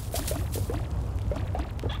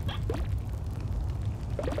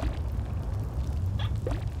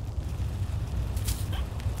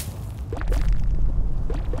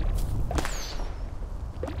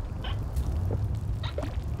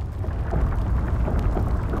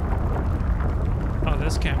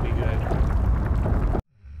 This can't be good.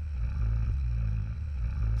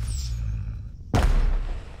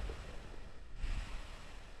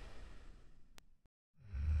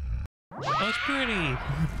 Oh, it's pretty.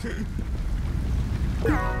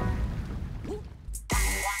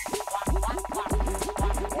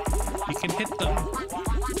 You can hit them.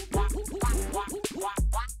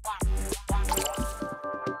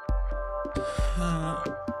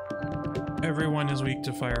 Everyone is weak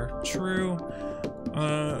to fire. True.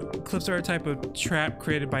 Cliffs are a type of trap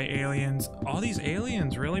created by aliens. All these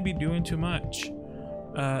aliens really be doing too much.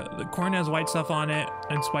 The corn has white stuff on it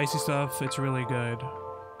and spicy stuff. It's really good.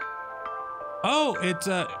 Oh, it's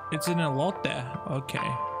an elote.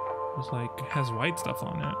 Okay. It's like has white stuff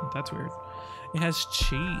on it. That's weird. It has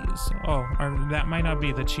cheese. Oh, or that might not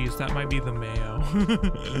be the cheese. That might be the mayo.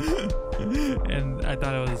 And I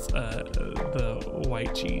thought it was the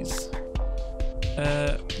white cheese.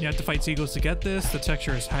 You have to fight seagulls to get this. The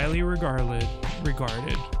texture is highly regarded.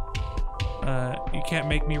 You can't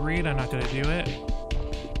make me read. I'm not gonna do it.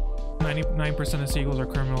 99% of seagulls are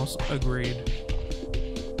criminals. Agreed.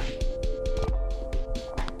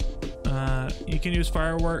 You can use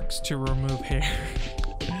fireworks to remove hair.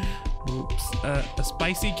 Oops. A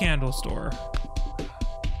spicy candle store.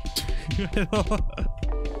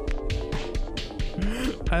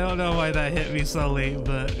 I don't know why that hit me so late,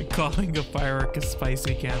 but calling a firework a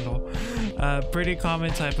spicy candle. Pretty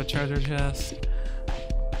common type of treasure chest.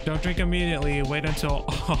 Don't drink immediately. Wait until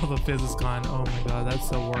all the fizz is gone. Oh my god, that's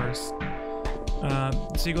the worst.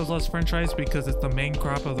 Seagulls love french fries because it's the main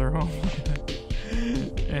crop of their home.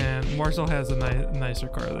 And Morsel has a nicer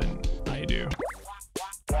car than I do.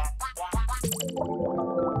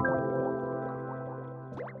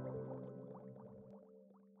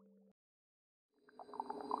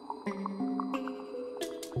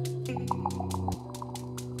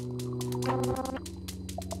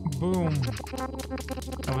 Boom.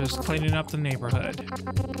 I was cleaning up the neighborhood.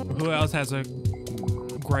 Who else has a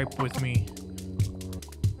gripe with me?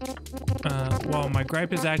 Well, my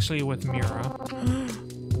gripe is actually with Mira.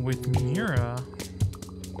 With Mira?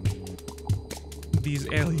 These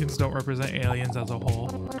aliens don't represent aliens as a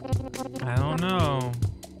whole. I don't know.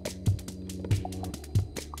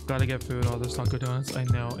 Gotta get food. All this Dunkin' Donuts. I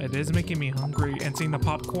know. It is making me hungry. And seeing the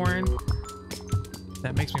popcorn,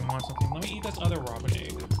 that makes me want something. Let me eat this other robin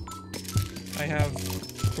egg. I have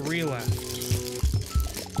 3 left.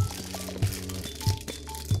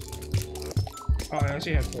 Oh, I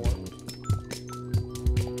actually have 4.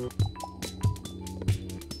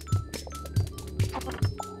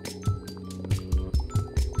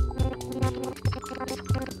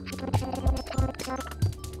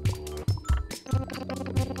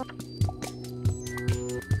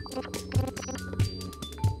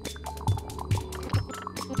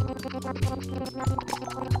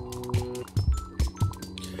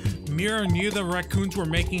 Mira knew the raccoons were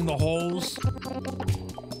making the holes.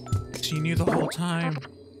 She knew the whole time.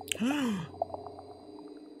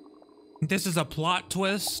 This is a plot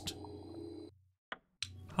twist.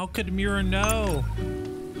 How could Mira know?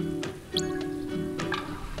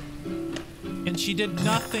 And she did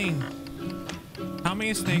nothing. How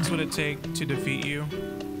many snakes would it take to defeat you?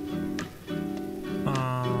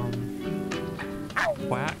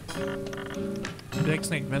 Whack. Big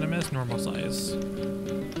snake, venomous, normal size.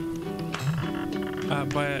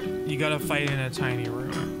 But you gotta fight in a tiny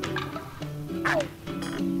room.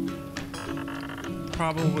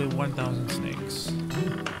 Probably 1,000 snakes.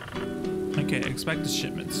 Okay, expect a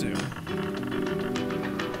shipment soon.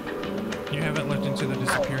 You haven't looked into the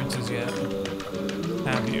disappearances yet,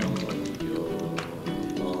 have you?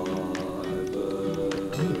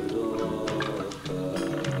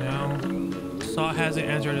 No. Saw hasn't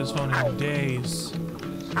answered his phone in days.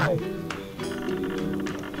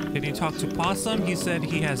 Did he talk to Possum? He said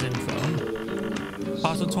he has info.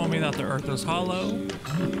 Possum told me that the earth is hollow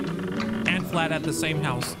and flat at the same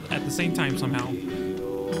time somehow.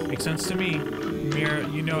 Makes sense to me. Mira,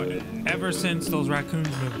 you know, ever since those raccoons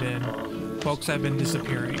moved in, folks have been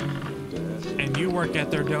disappearing. And you work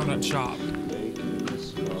at their donut shop.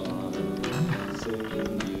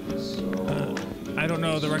 I don't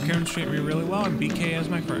know, the raccoons treat me really well and BK is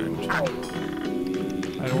my friend.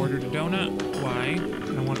 I ordered a donut. Why?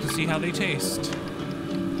 I want to see how they taste.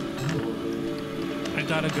 I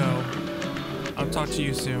gotta go. I'll talk to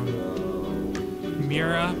you soon.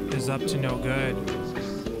 Mira is up to no good.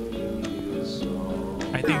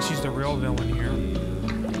 I think she's the real villain here.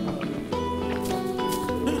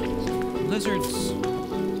 Lizards.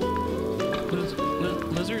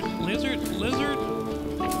 Lizard.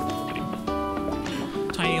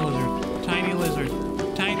 Tiny lizard.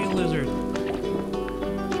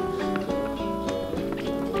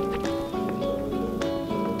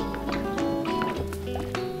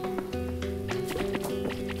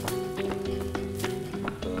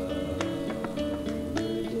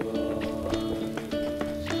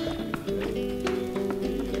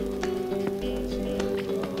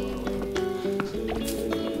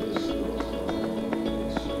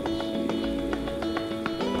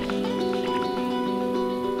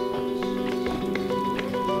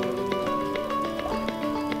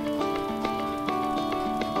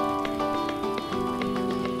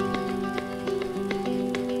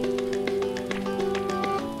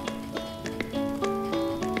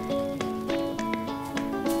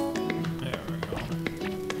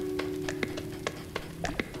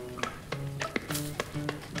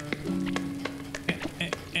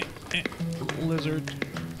 Lizard.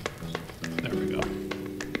 There we go.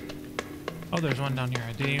 Oh, there's one down here.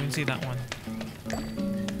 I didn't even see that one.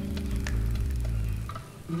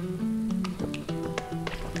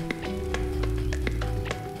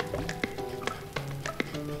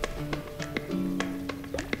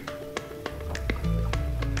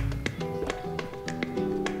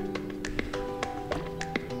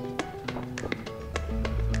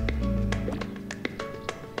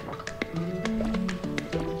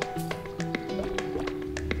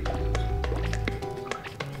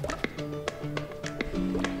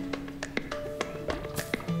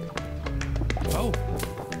 Oh.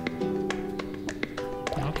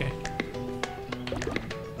 Okay.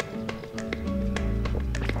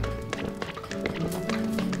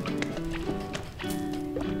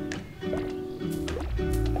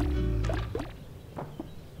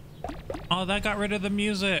 Oh, that got rid of the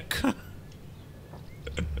music.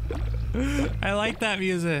 I like that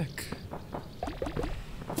music.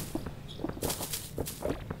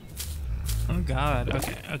 Oh God.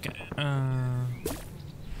 Okay.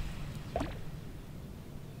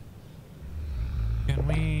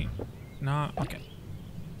 Can we not? Okay.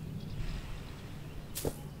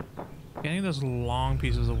 Getting those long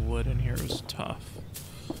pieces of wood in here is tough.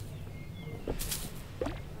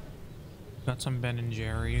 Got some Ben and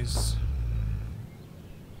Jerry's.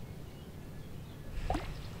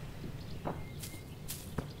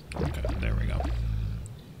 Okay, there we go.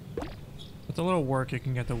 With a little work, you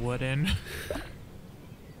can get the wood in.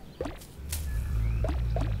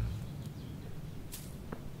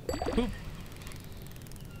 Boop.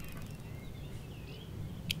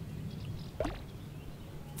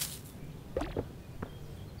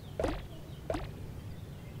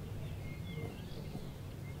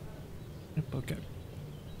 Yep, okay.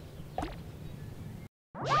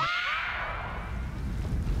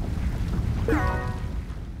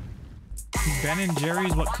 Ben and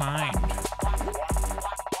Jerry's, what kind?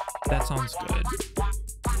 That sounds good.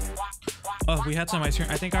 Oh, we had some ice cream.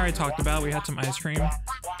 I think I already talked about it. We had some ice cream.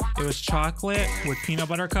 It was chocolate with peanut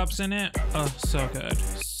butter cups in it. Oh, so good.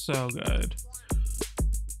 So good.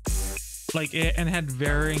 Like it, and it had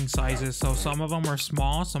varying sizes. So some of them were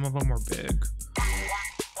small, some of them were big.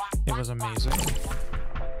 It was amazing.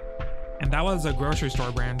 And that was a grocery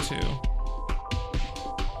store brand too.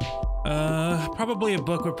 Probably a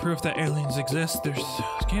book with proof that aliens exist. This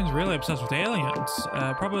game's really obsessed with aliens.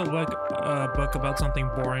 Probably like a book about something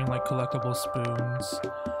boring like collectible spoons.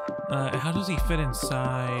 How does he fit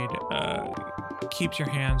inside? Keeps your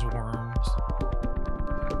hands warm.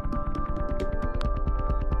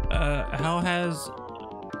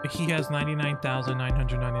 He has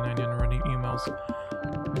 99,999 unread emails.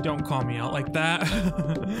 Don't call me out like that.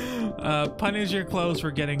 Punish your clothes for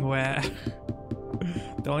getting wet.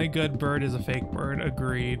 The only good bird is a fake bird.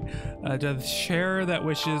 Agreed. To the share that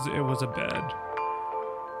wishes it was a bed.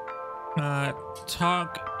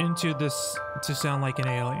 Talk into this to sound like an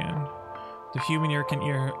alien. The human ear can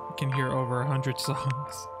hear over 100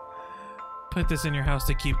 songs. Put this in your house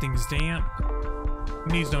to keep things damp.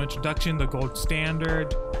 Needs no introduction. The gold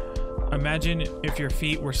standard. Imagine if your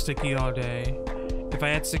feet were sticky all day. If I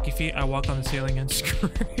had sticky feet, I'd walk on the ceiling and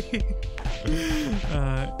scream.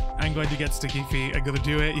 I'm going to get sticky feet. I'm gonna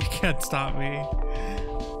do it. You can't stop me.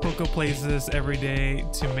 Poco plays this every day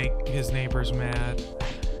to make his neighbors mad.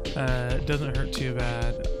 Doesn't hurt too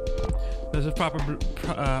bad. There's a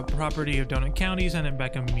property of Donut County. Send it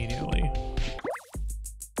back immediately.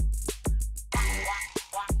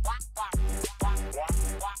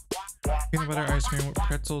 Peanut butter ice cream with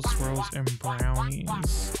pretzels, swirls, and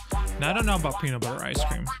brownies. Now I don't know about peanut butter ice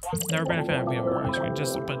cream. Never been a fan of peanut butter ice cream.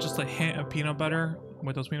 But just a hint of peanut butter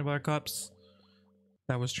with those peanut butter cups.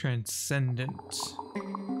 That was transcendent.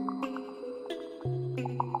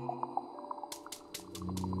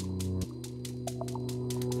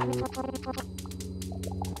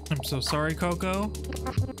 I'm so sorry, Coco.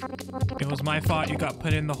 It was my fault you got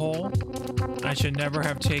put in the hole. I should never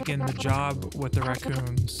have taken the job with the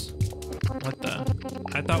raccoons. What the?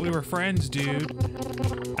 I thought we were friends, dude.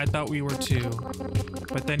 I thought we were too.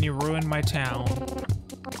 But then you ruined my town.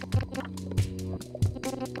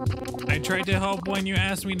 I tried to help when you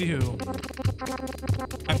asked me to.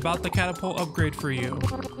 I bought the catapult upgrade for you.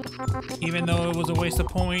 Even though it was a waste of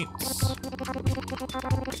points.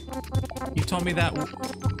 You told me that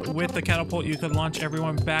with the catapult you could launch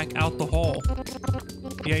everyone back out the hole.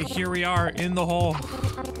 Yeah, here we are in the hole.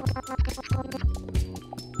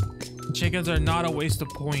 Chickens are not a waste of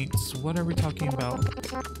points. What are we talking about?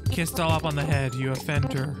 Kiss doll on the head, you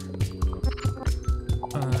offender.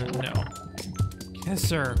 No. Kiss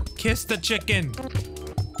her. Kiss the chicken!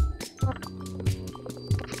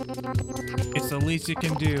 It's the least you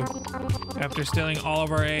can do. After stealing all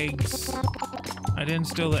of our eggs. I didn't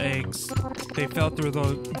steal the eggs. They fell through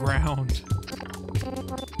the ground.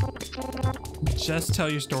 Just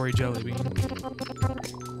tell your story, Jellybean.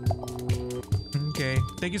 Okay.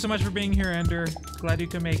 Thank you so much for being here, Ender. Glad you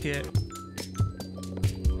could make it.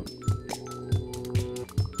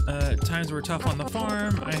 Times were tough on the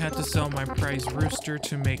farm. I had to sell my prized rooster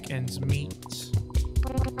to make ends meet.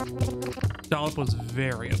 Dollop was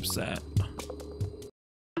very upset.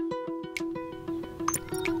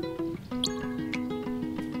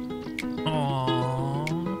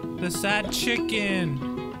 Aww, the sad chicken.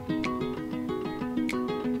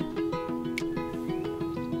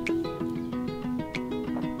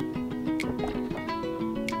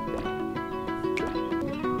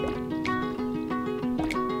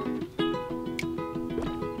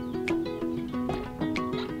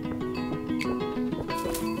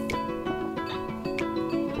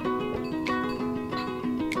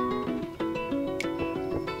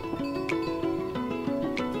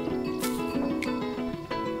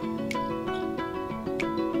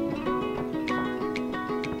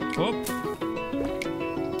 Whoop.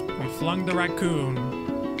 We flung the raccoon.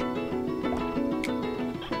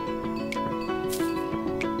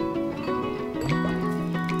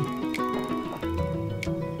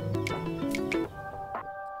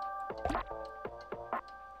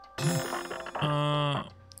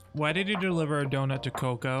 Why did you deliver a donut to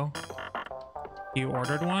Coco? You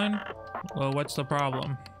ordered one? Well, what's the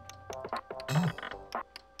problem?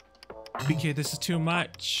 BK, this is too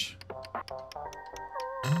much.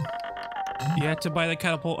 You have to buy the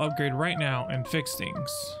catapult upgrade right now and fix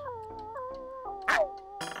things.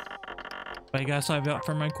 But I gotta save up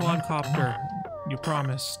for my quadcopter. You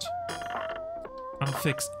promised. I'll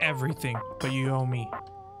fix everything, but you owe me.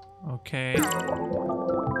 Okay.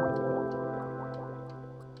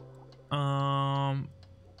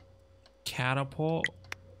 Catapult.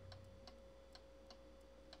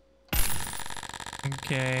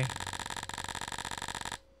 Okay.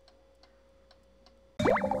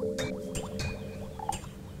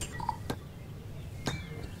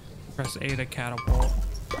 Press A to catapult.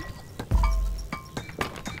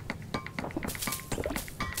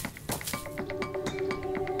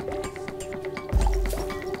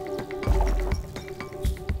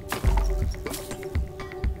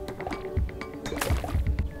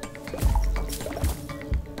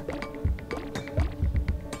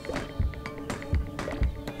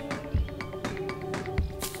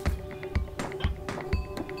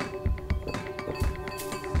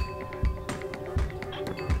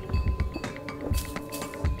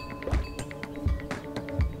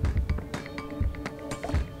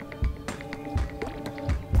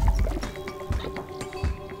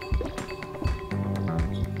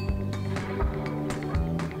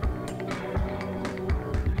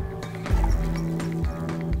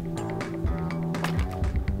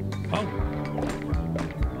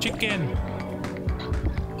 Chicken.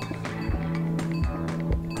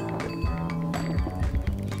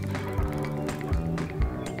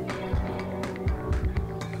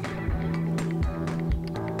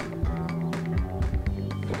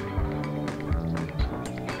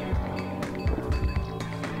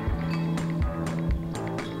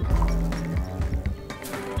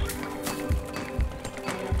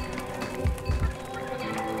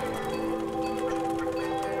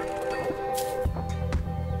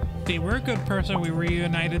 See, we're a good person. We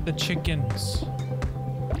reunited the chickens.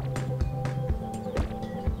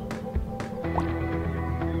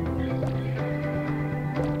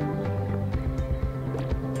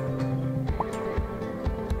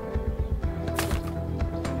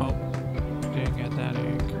 Oh, didn't get that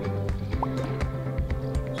egg.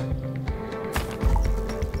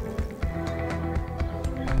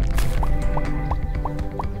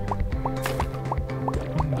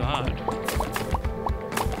 Oh God.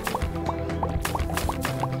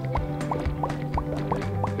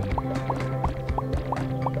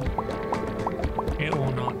 It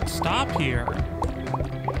will not stop here.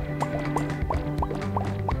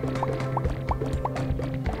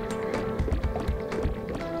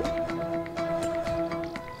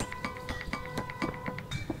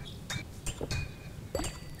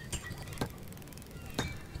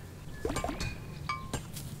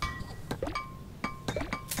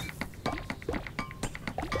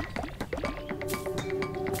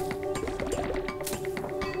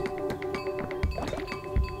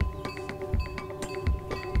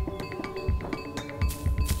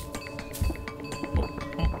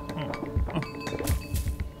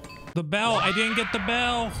 The bell! I didn't get the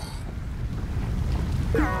bell!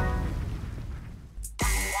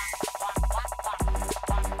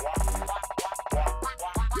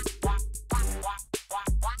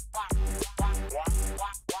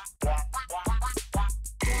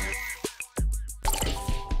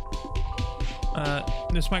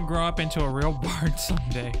 This might grow up into a real barn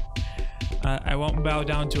someday. I won't bow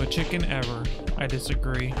down to a chicken ever. I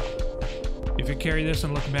disagree. If you carry this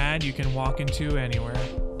and look mad, you can walk into anywhere.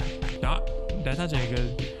 That's actually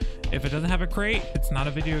good. If it doesn't have a crate, it's not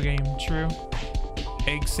a video game. True.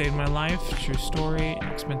 Eggs saved my life. True story.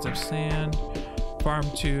 Expensive sand. Farm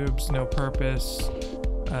tubes. No purpose.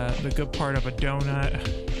 The good part of a donut.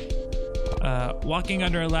 Walking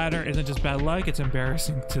under a ladder isn't just bad luck, it's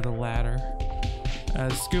embarrassing to the ladder.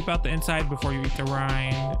 Scoop out the inside before you eat the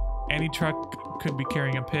rind. Any truck could be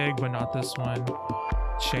carrying a pig, but not this one.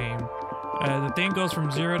 Shame. The thing goes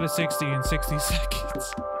from 0 to 60 in 60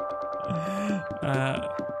 seconds.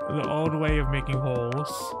 The old way of making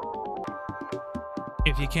holes.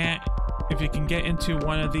 If you can get into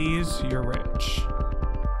one of these, you're rich.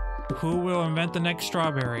 Who will invent the next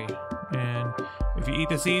strawberry? And if you eat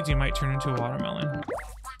the seeds, you might turn into a watermelon.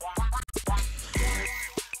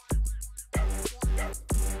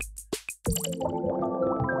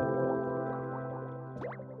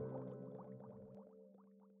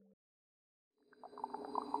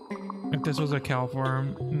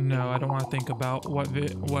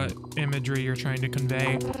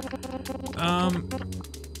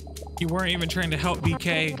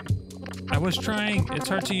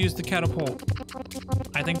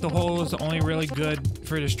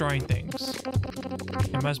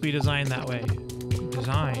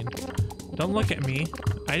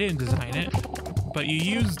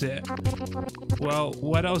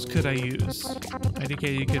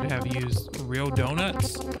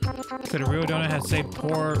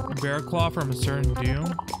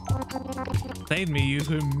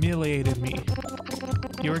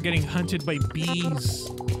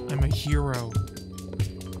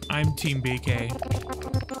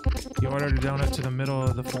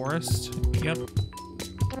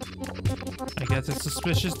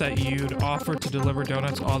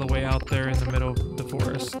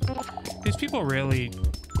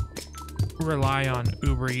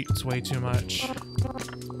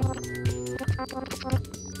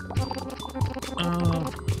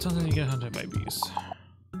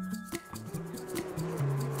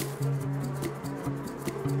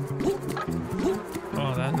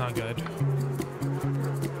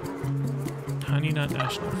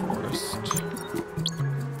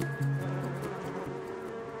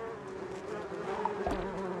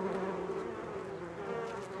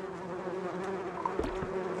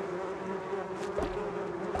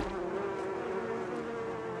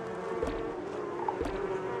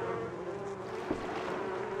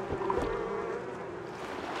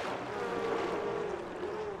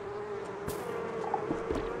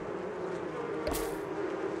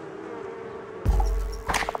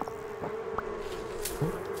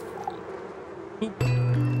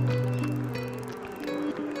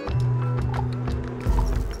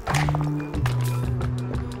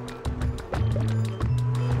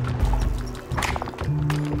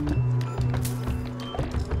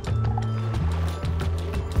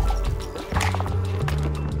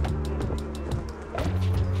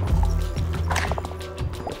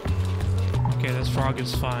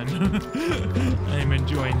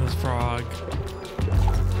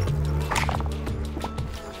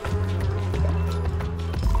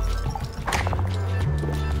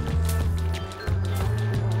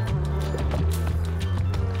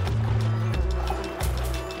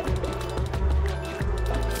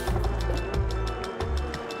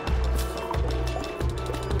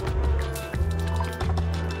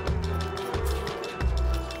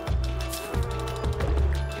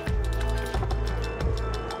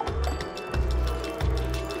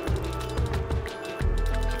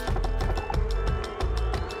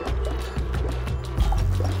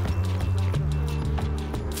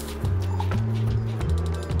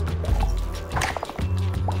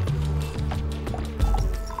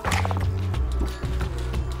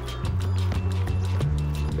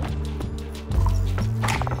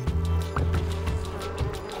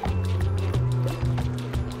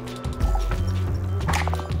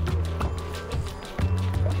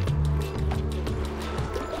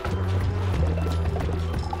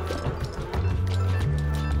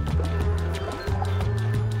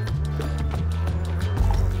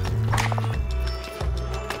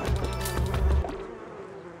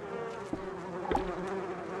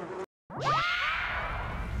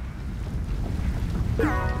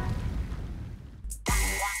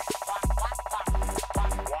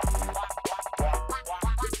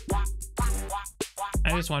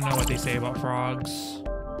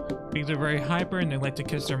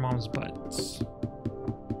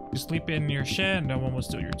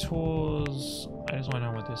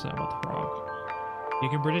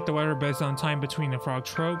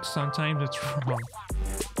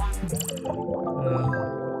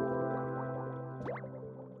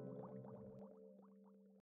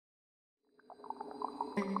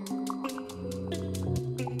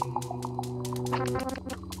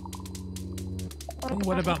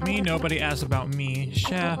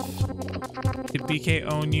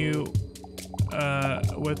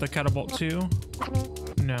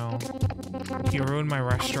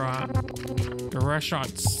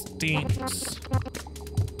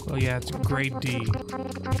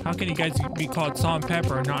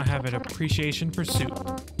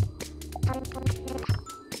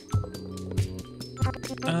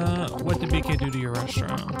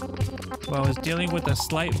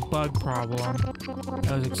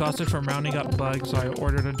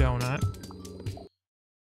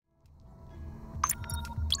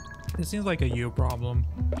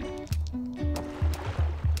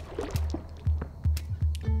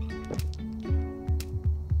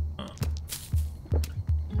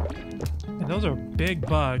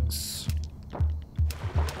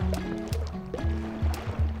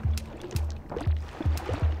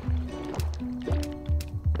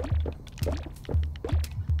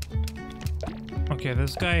 Okay,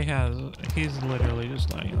 this guy he's literally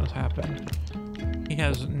just letting this happen. He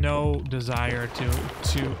has no desire to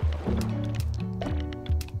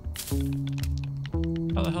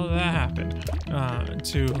how the hell did that happen?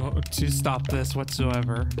 To stop this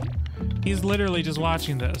whatsoever. He's literally just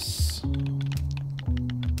watching this.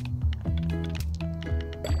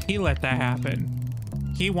 He let that happen.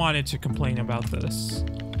 He wanted to complain about this.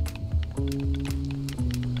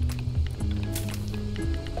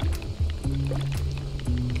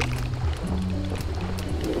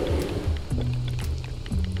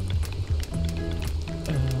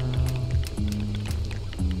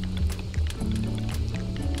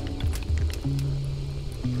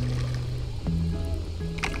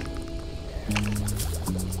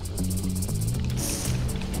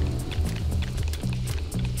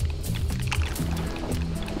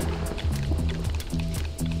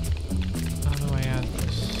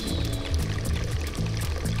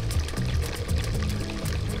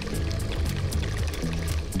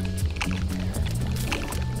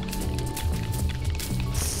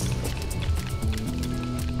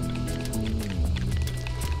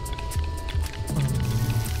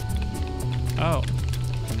 Oh.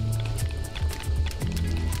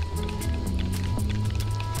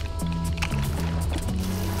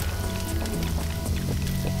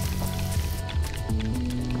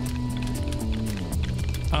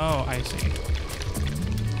 Oh, I see.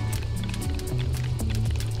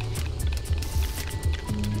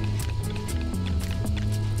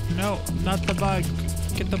 No, not the bug.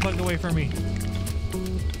 Get the bug away from me.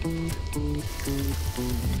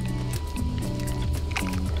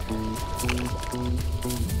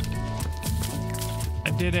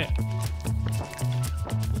 I did it.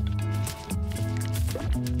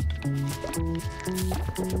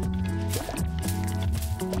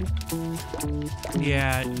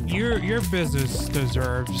 Yeah, your business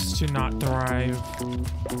deserves to not thrive.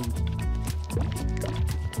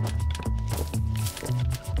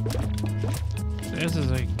 This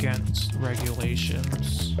is against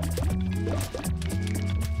regulations.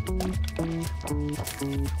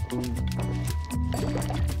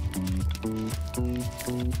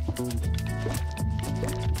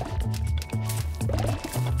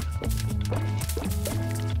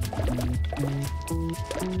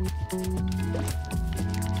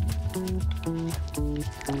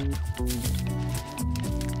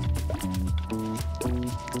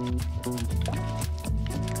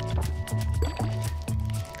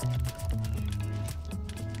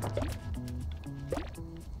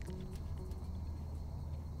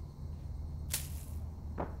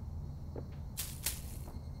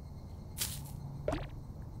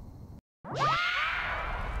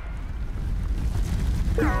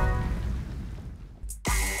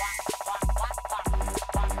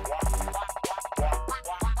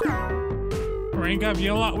 Rank up, we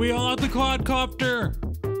unlocked the quadcopter.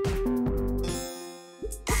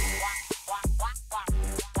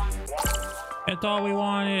 That's all we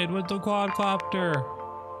wanted with the quadcopter.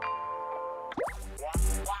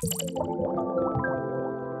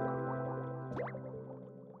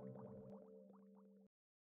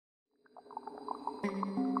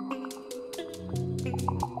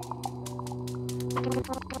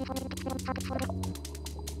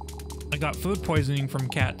 I got food poisoning from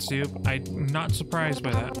cat soup. I'm not surprised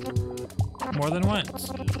by that. More than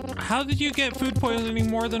once. How did you get food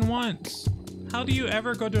poisoning more than once? How do you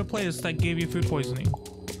ever go to a place that gave you food poisoning?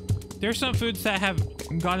 There's some foods that have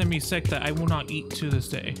gotten me sick that I will not eat to this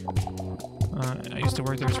day. I used to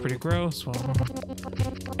work there, it's pretty gross. Well,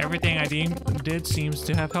 everything I did seems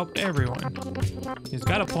to have helped everyone. He's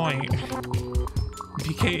got a point.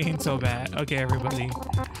 BK ain't so bad. Okay, everybody.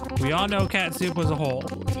 We all know cat soup was a hole,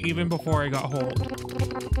 even before it got holed.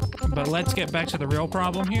 But let's get back to the real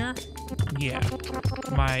problem here. Yeah,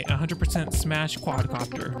 my 100% smash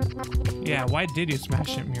quadcopter. Yeah, why did you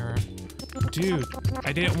smash it, Mira? Dude,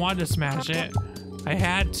 I didn't want to smash it. I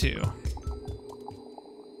had to.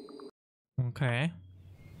 Okay.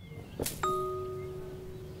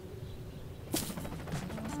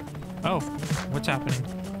 Oh, what's happening?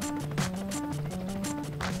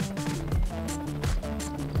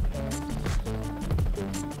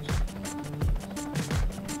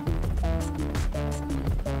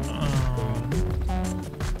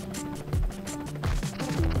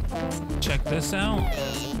 Check this out.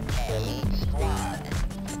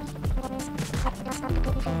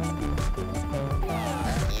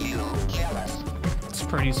 It's a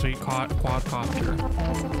pretty sweet quadcopter.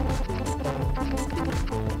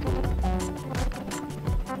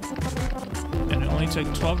 And it only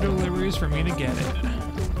took 12 deliveries for me to get it.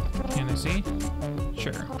 Can I see?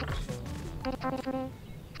 Sure.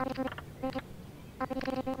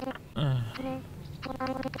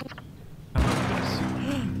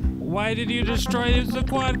 Why did you destroy the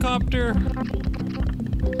quadcopter?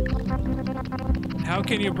 How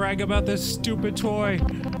can you brag about this stupid toy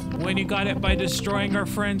when you got it by destroying our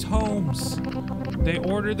friends' homes? They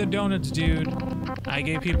ordered the donuts, dude. I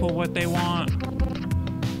gave people what they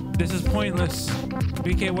want. This is pointless.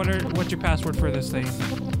 BK, what's your password for this thing?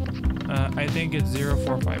 I think it's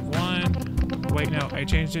 0451. Wait, no, I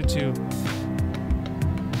changed it to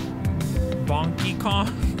Bonky Kong.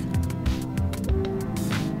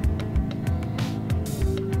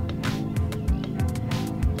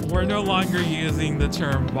 We're no longer using the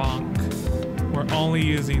term bonk. We're only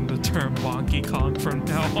using the term Bonky Kong from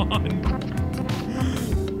now on.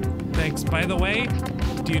 Thanks. By the way,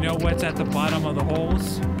 do you know what's at the bottom of the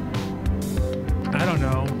holes? I don't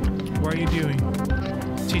know. What are you doing?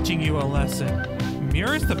 Teaching you a lesson.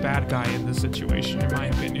 Mira's the bad guy in this situation, in my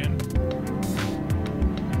opinion.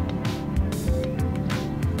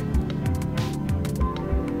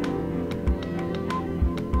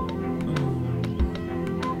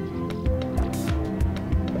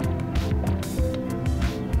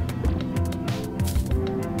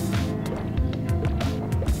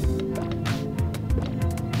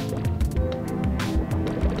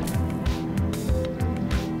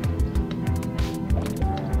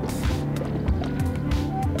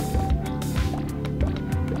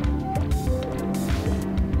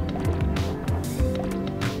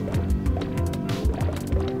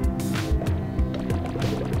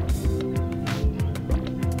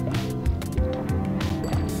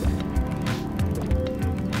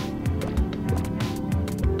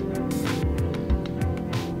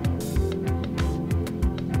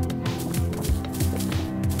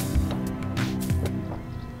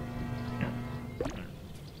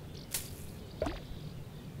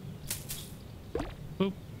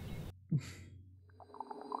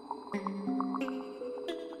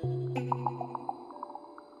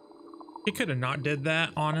 We could have not did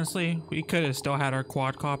that, honestly. We could have still had our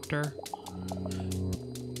quadcopter.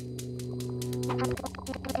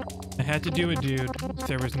 I had to do it, dude.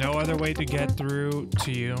 There was no other way to get through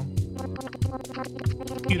to you.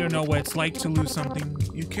 You don't know what it's like to lose something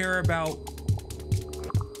you care about.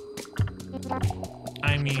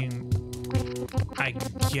 I mean, I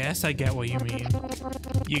guess I get what you mean.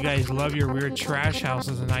 You guys love your weird trash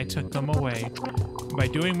houses and I took them away by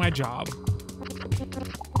doing my job.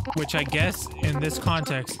 Which I guess in this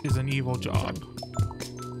context is an evil job.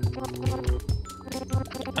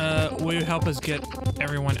 Will you help us get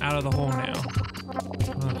everyone out of the hole now?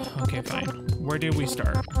 Okay, fine. Where did we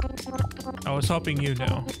start? I was hoping you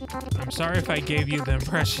know. I'm sorry if I gave you the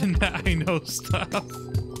impression that I know stuff.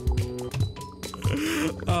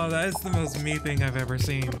 Oh, that is the most me thing I've ever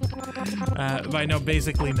seen. But I know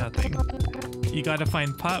basically nothing. You gotta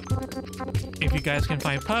find Pup. If you guys can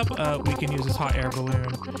find Pup, we can use this hot air balloon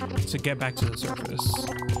to get back to the surface.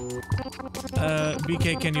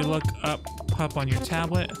 BK, can you look up Pup on your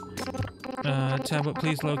tablet? Tablet,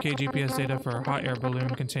 please locate GPS data for a hot air balloon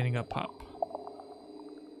containing a Pup.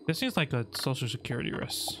 This seems like a social security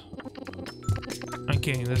risk. I'm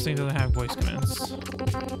kidding, this thing doesn't have voice commands.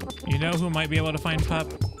 You know who might be able to find Pup?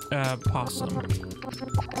 Possum.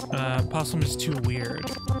 Possum is too weird.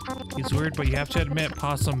 He's weird, but you have to admit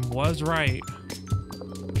Possum was right.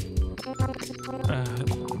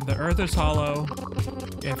 The earth is hollow.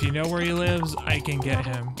 If you know where he lives, I can get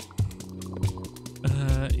him.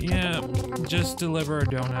 Yeah, just deliver a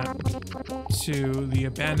donut to the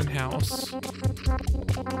abandoned house.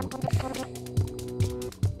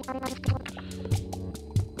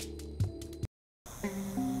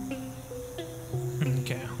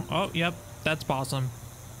 Okay. Oh, yep, that's Possum.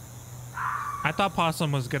 I thought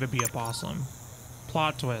Possum was gonna be a possum.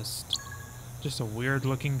 Plot twist. Just a weird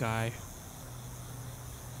looking guy.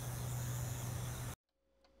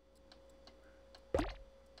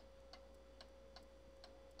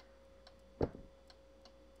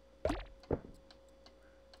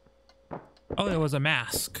 Oh, it was a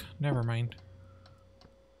mask. Never mind.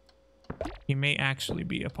 He may actually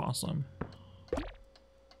be a possum.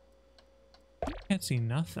 Can't see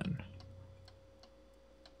nothing.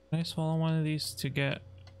 Can I swallow one of these to get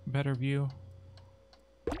a better view?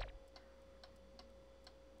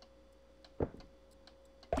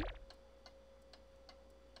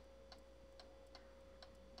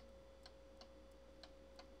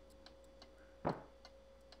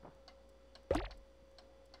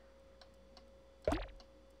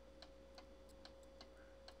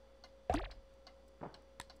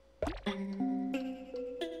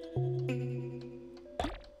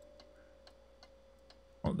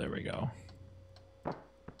 Oh, there we go.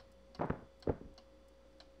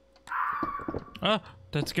 Oh,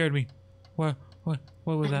 that scared me. What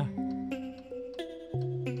was that?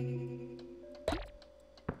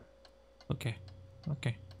 Okay.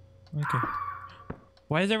 Okay. Okay.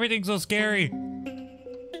 Why is everything so scary?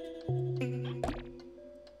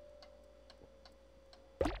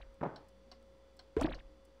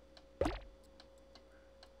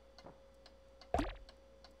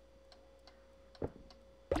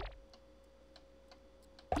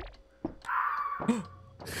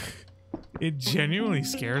 It genuinely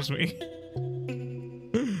scares me.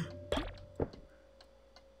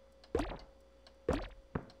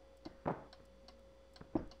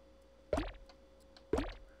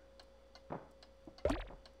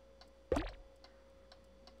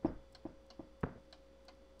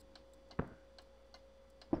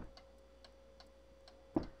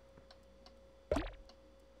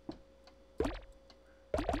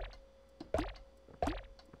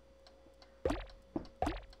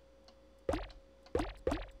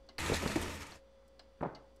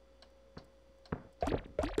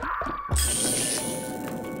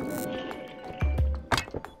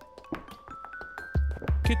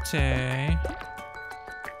 Kitty.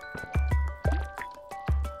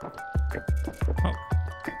 Oh.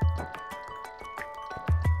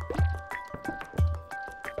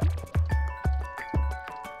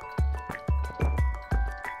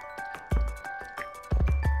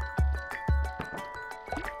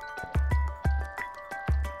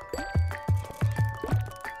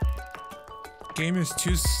 Game is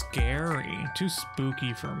too scary, too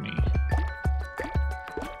spooky for me.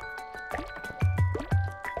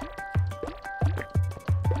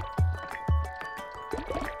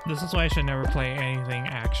 This is why I should never play anything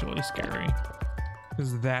actually scary.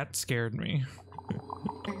 Because that scared me.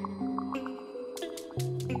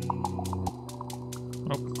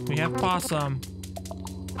 Oh, we have possum.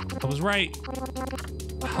 I was right.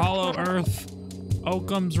 Hollow Earth.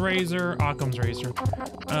 Occam's Razor.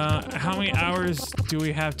 How many hours do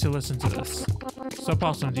we have to listen to this? So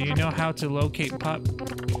Possum, do you know how to locate Pup?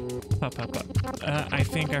 Pup. I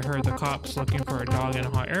think I heard the cops looking for a dog in a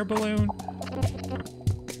hot air balloon.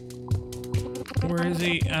 Where is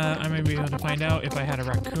he? I may be able to find out if I had a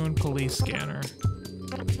raccoon police scanner.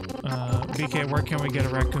 BK, where can we get a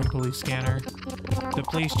raccoon police scanner? The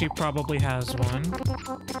police chief probably has one,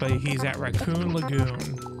 but he's at Raccoon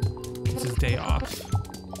Lagoon. It's his day off.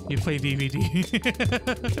 You play DVD.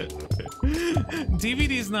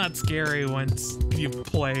 DVD's not scary once you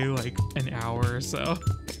play like an hour or so.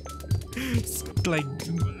 It's like,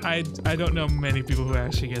 I don't know many people who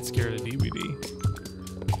actually get scared of DVD.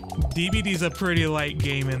 DVD's a pretty light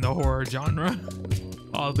game in the horror genre,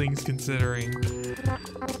 all things considering.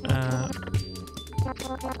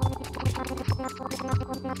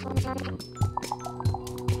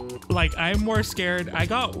 Like, I'm more scared. I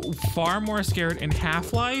got far more scared in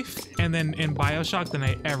Half-Life and then in BioShock than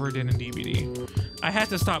I ever did in DVD. I had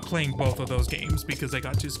to stop playing both of those games because I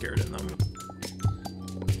got too scared in them.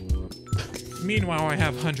 Meanwhile, I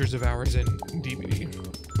have hundreds of hours in DVD.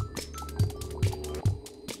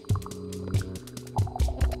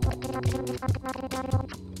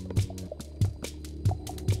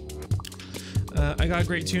 I got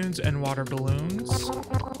great tunes and water balloons.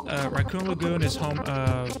 Raccoon Lagoon is home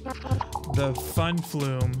of the fun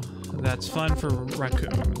flume. That's fun for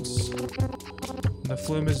raccoons. The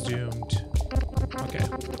flume is doomed. Okay.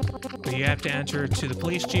 But you have to answer to the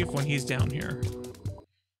police chief when he's down here.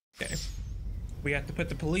 Okay. We have to put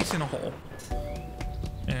the police in a hole.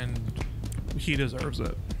 And he deserves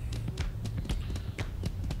it.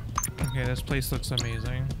 Okay, this place looks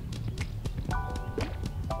amazing.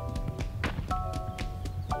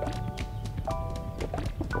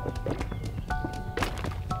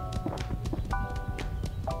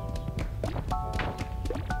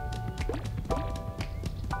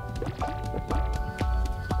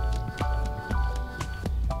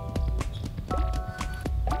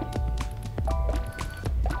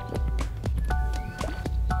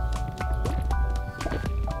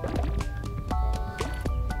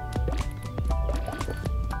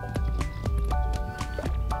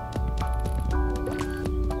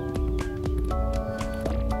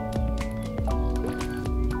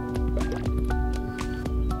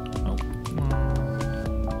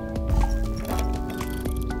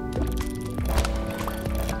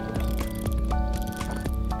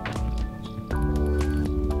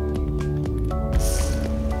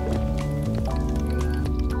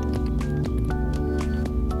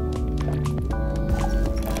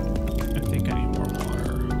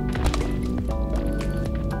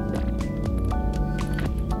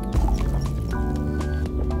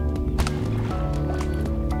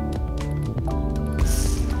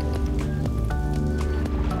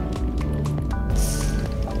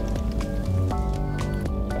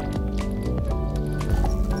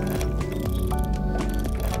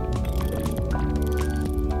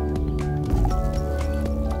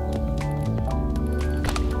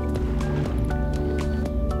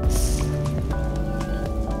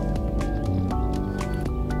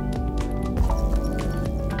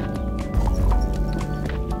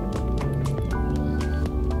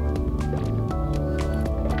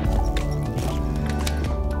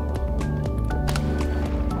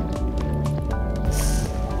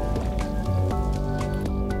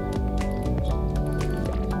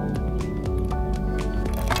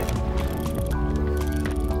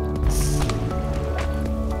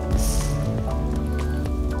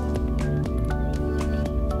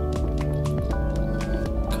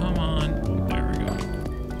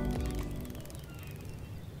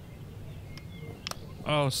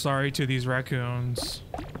 so sorry to these raccoons.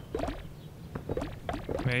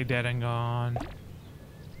 They dead and gone.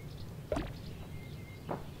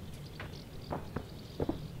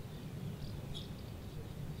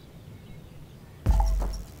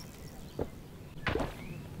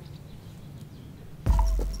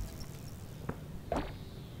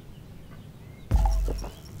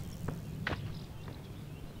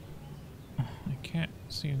 I can't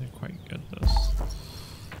seem to quite get this.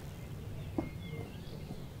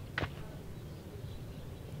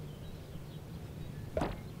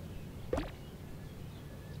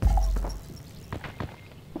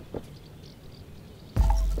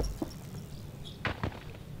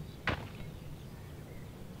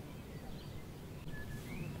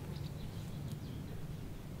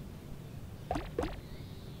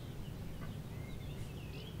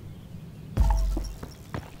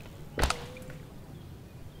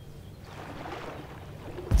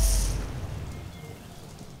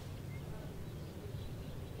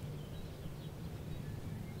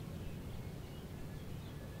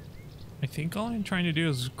 I think all I'm trying to do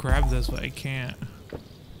is grab this, but I can't.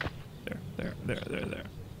 There.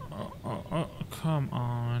 Oh, come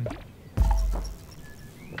on.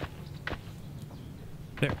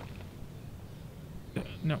 There.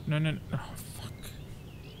 No. Oh, fuck.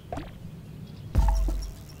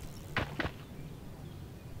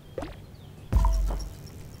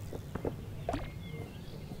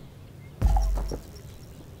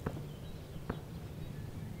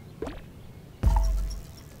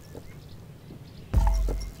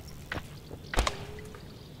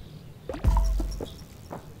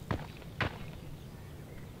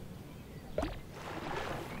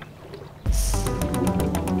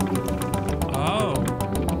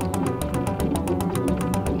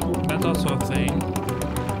 Also a thing.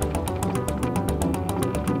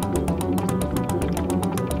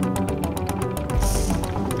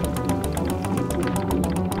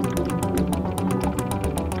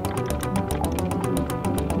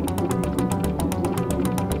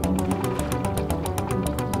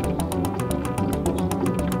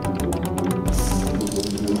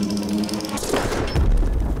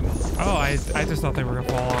 Oh, I just thought they were gonna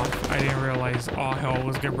fall off. I didn't realize all hell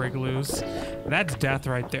was gonna break loose. That's death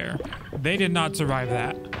right there. They did not survive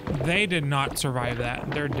that. They did not survive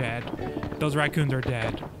that. They're dead. Those raccoons are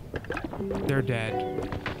dead. They're dead.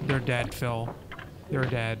 They're dead, Phil. They're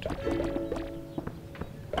dead.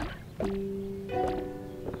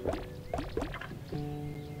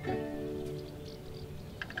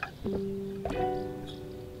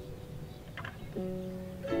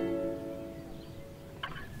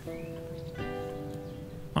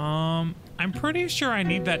 I'm pretty sure I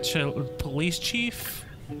need that police chief,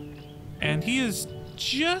 and he is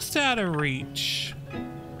just out of reach.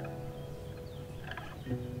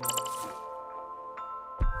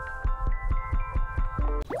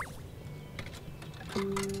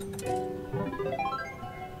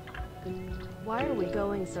 Why are we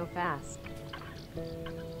going so fast?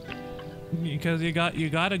 Because you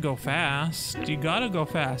gotta go fast. You gotta go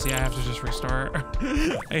fast. Yeah, I have to just restart.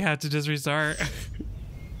 I have to just restart.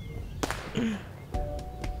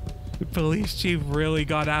 The police chief really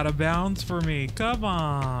got out of bounds for me. Come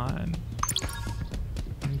on.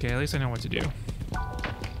 Okay, at least I know what to do.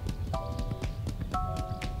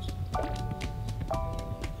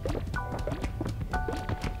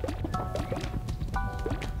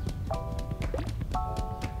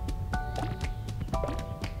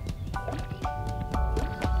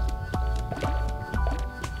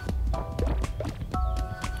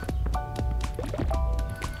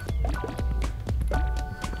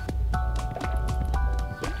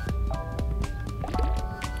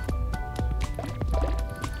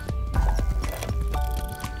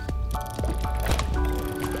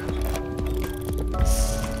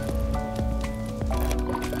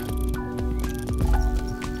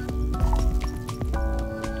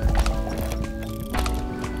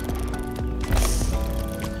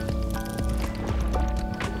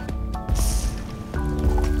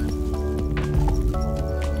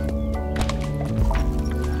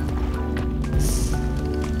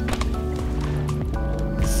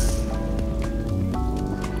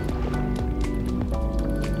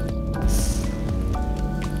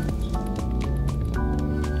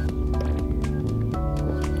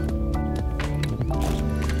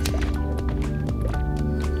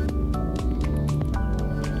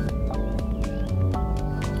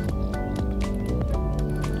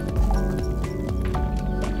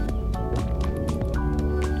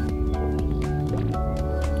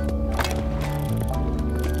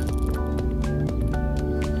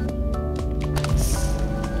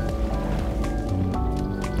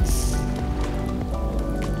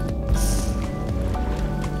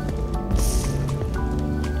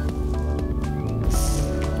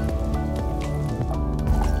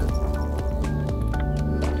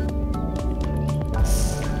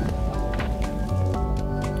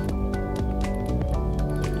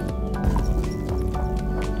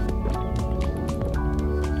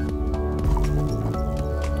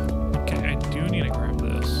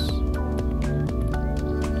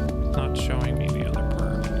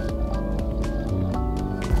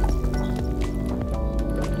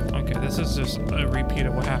 just a repeat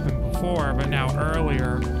of what happened before, but now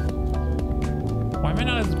earlier. Why am I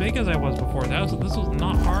not as big as I was before? This was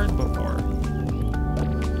not hard before.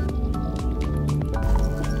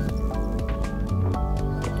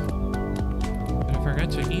 Did I forget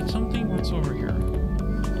to eat something? What's over here?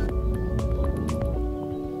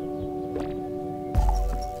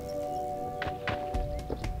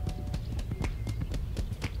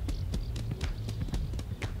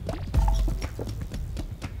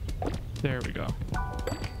 There we go.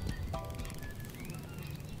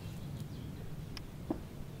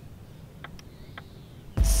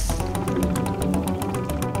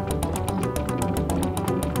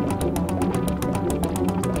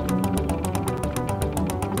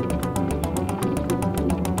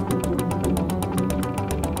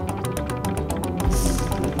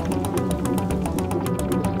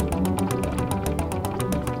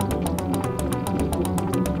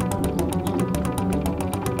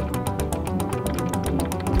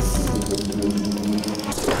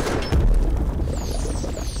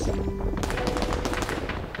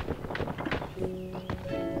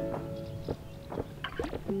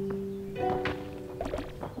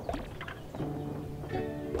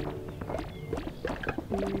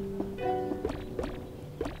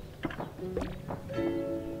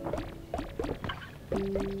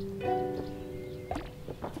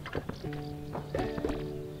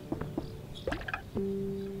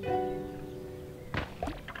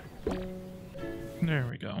 There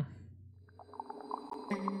we go.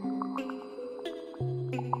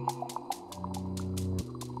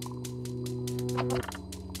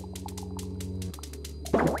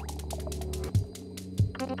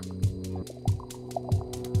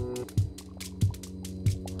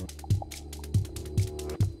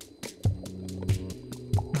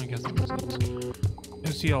 I guess that makes sense.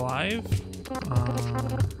 Is he alive?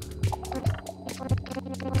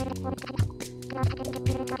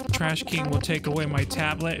 Trash King will take away my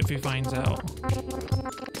tablet if he finds out.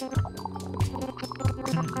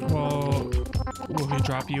 Well, will he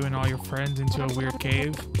drop you and all your friends into a weird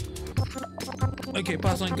cave? Okay,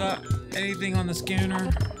 Bossline, got anything on the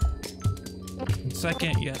scanner?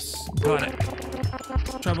 Second, yes, got it.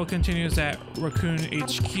 Trouble continues at Raccoon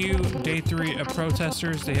HQ. Day 3 of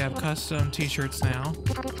protesters. They have custom t-shirts now.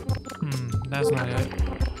 That's not it.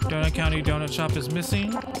 Donut County Donut Shop is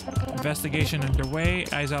missing. Investigation underway.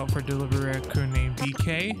 Eyes out for delivery raccoon named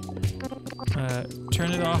BK.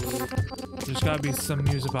 Turn it off. There's gotta be some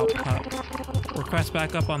news about Pup. Request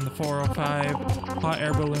backup on the 405. Hot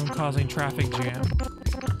air balloon causing traffic jam.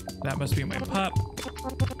 That must be my Pup.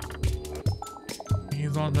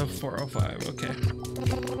 He's on the 405. Okay.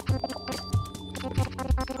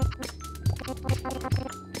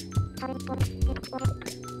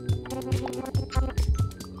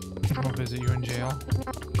 I'll visit you in jail.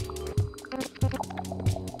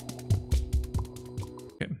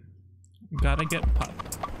 Okay. Gotta get Pup.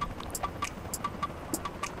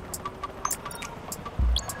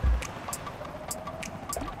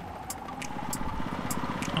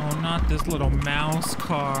 Oh, not this little mouse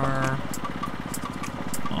car.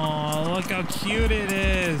 Oh, look how cute it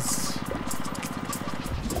is.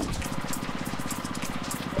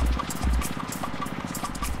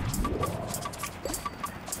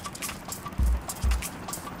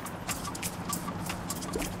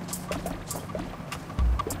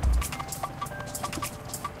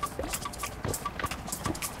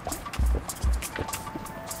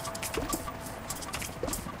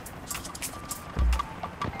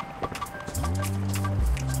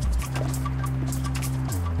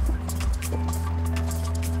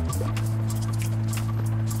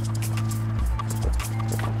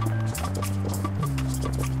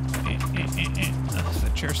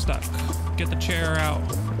 Chair stuck. Get the chair out.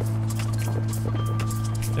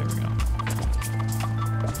 There we go.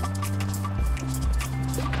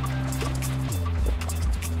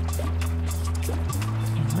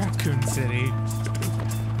 Raccoon City.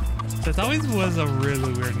 That always was a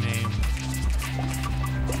really weird name.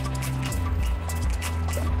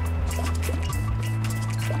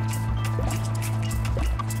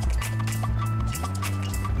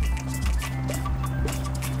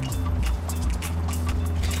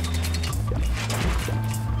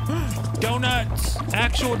 Donuts!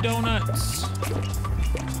 Actual donuts!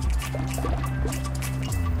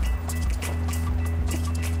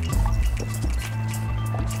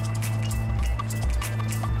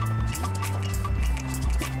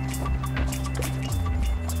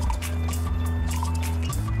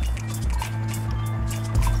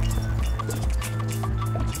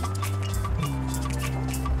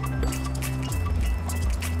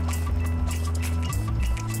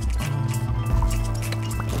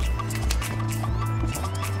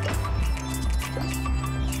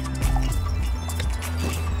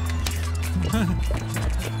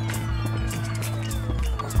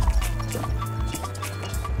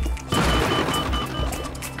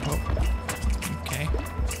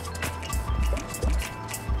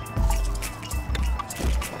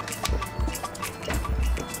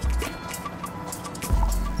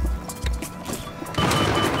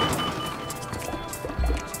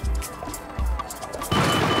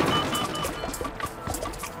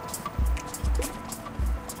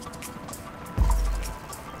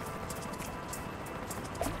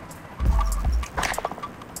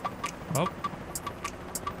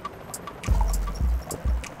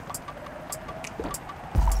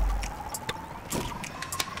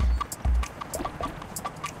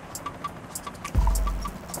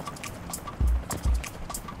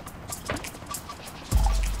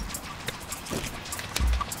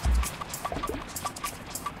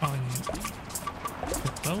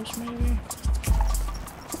 aggelos, maybe?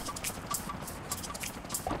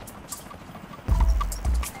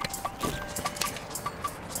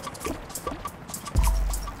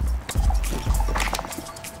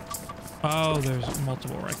 Oh, there's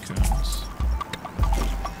multiple raccoons.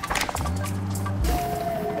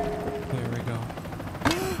 There we go.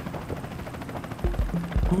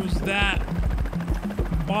 Who's that?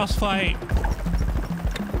 Boss fight.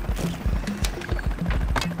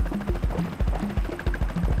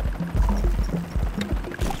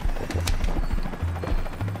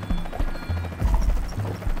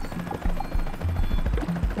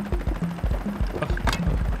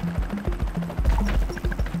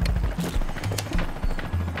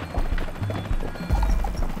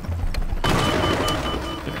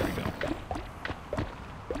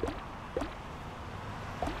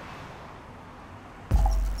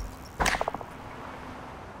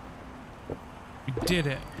 Did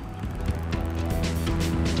it.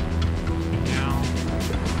 Now.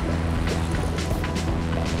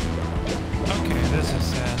 Okay, this is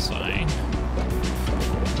satisfying.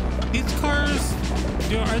 These cars,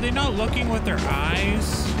 are they not looking with their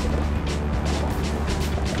eyes?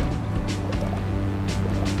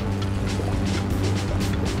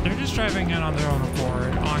 They're just driving in on their own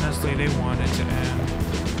accord. Honestly, they want it to end.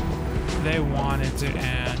 They want it to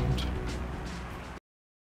end.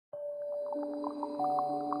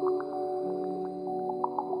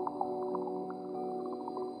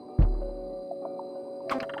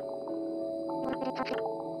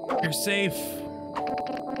 You're safe.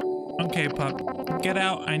 Okay, pup. Get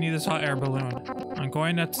out. I need this hot air balloon. I'm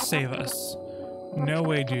going to save us. No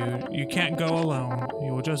way, dude. You can't go alone.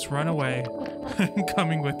 You will just run away. I'm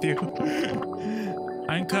coming with you.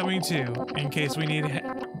 I'm coming too, in case we need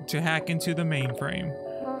to hack into the mainframe.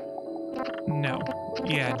 No.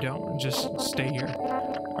 Yeah, don't. Just stay here.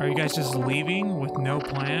 Are you guys just leaving with no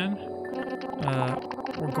plan?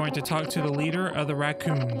 We're going to talk to the leader of the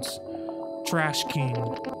raccoons. Trash King.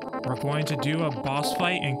 We're going to do a boss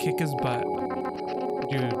fight and kick his butt.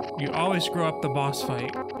 Dude, you always screw up the boss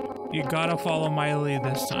fight. You gotta follow my lead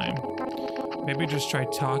this time. Maybe just try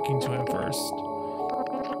talking to him first.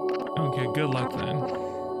 Okay, good luck then.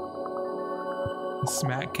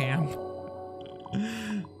 Smack cam.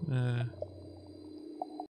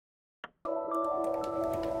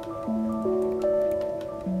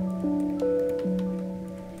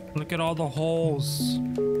 Look at all the holes.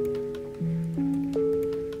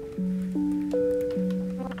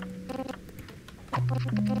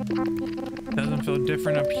 Doesn't feel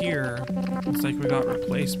different up here. It's like we got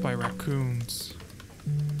replaced by raccoons.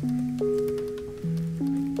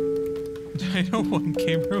 I know one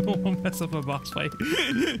camera will mess up a boss fight.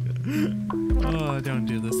 Oh, don't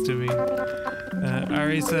do this to me. I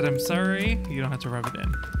already said I'm sorry. You don't have to rub it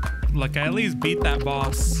in. Look, I at least beat that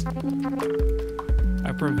boss.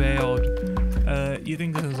 I prevailed. You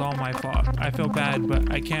think this is all my fault. I feel bad,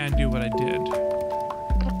 but I can't do what I did.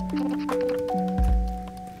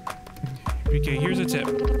 Okay, here's a tip.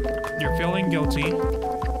 You're feeling guilty.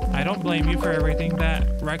 I don't blame you for everything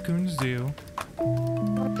that raccoons do.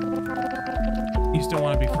 You still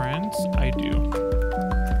want to be friends? I do.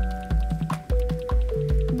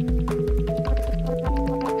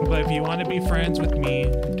 But if you want to be friends with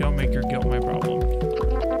me, don't make your guilt my problem.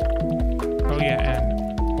 Oh yeah,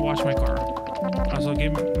 and wash my car. Also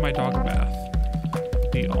give my dog a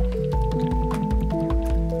bath. Deal.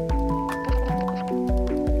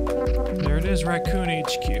 There it is, Raccoon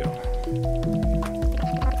HQ.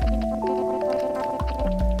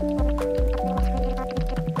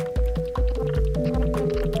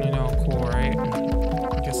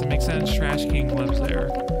 Trash King lives there.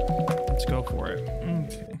 Let's go for it.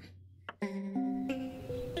 Okay.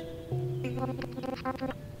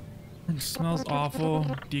 It smells awful.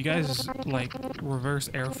 Do you guys like reverse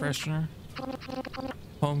air freshener?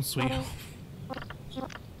 Home sweet home.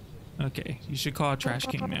 Okay, you should call Trash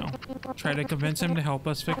King now. Try to convince him to help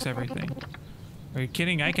us fix everything. Are you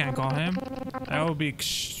kidding? I can't call him. That would be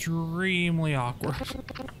extremely awkward.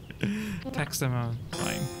 Text him on.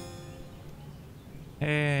 Fine.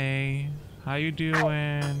 Hey, how you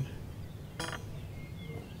doing?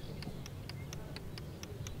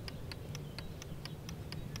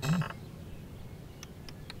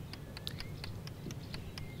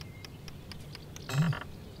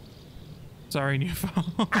 Sorry, new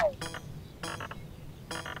phone.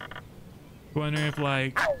 Wondering if,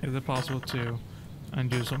 like, is it possible to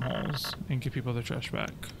undo some holes and give people their trash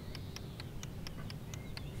back?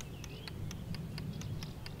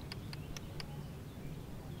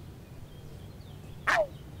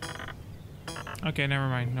 Okay, never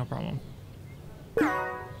mind. No problem.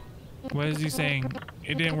 What is he saying?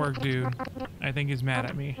 It didn't work, dude. I think he's mad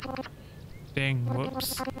at me. Dang,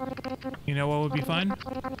 whoops. You know what would be fun?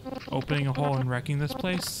 Opening a hole and wrecking this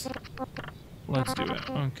place? Let's do it.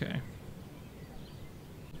 Okay.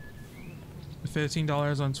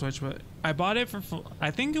 $15 on Switch, but I bought it for,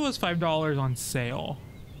 I think it was $5 on sale.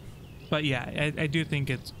 But yeah, I do think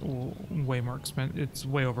it's way more expensive. It's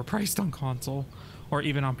way overpriced on console, or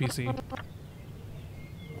even on PC,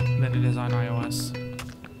 than it is on iOS.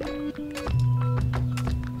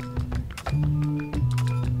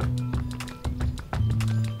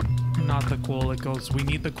 Not the Coolicos. We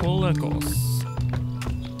need the Coolicos.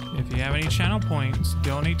 If you have any channel points,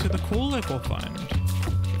 donate to the Coolicle Fund.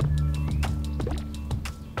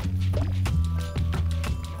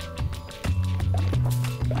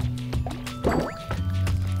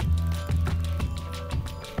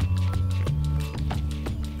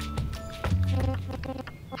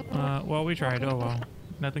 Well, we tried. Oh well.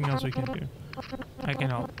 Nothing else we can do. I can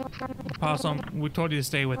help. Possum, we told you to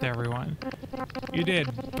stay with everyone. You did,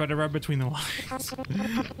 but I read between the lines.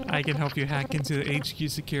 I can help you hack into the HQ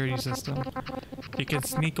security system. You can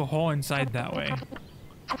sneak a hole inside that way.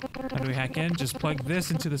 How do we hack in? Just plug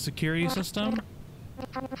this into the security system.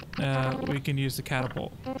 We can use the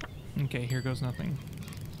catapult. Okay, here goes nothing.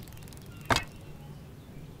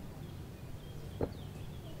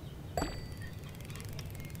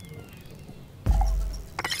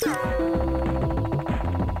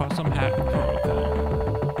 Possum hack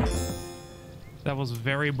protocol. That was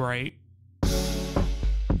very bright.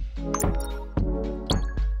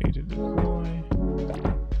 Okay, to deploy.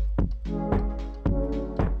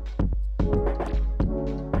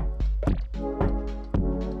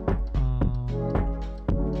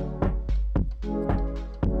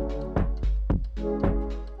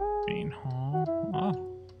 Main hall. Oh.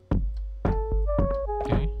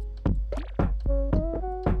 Okay.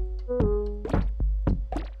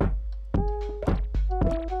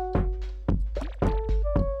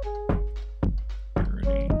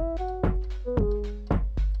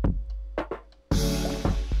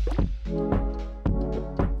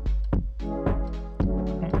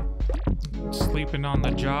 Sleeping on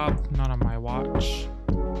the job, not on my watch.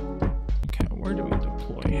 Okay, where do we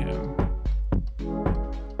deploy him?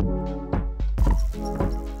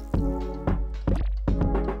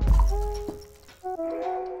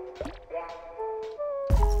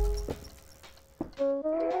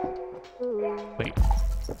 Wait.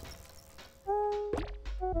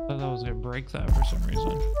 I thought I was gonna break that for some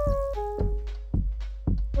reason.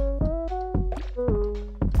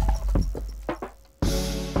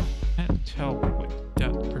 Can't tell with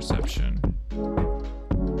depth perception.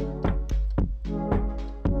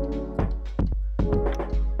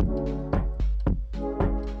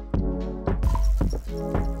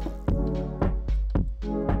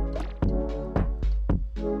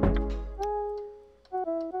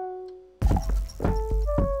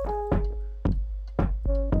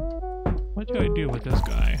 What do I do with this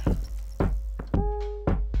guy?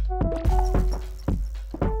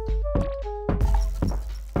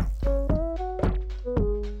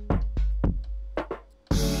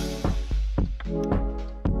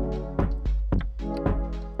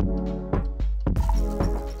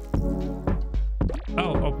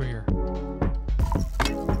 Oh, over here.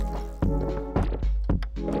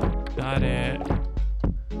 Got it.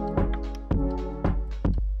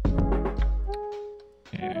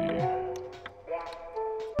 Okay.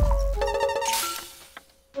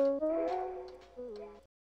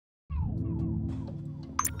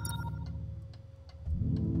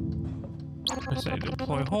 Say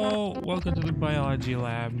deploy hole. Welcome to the biology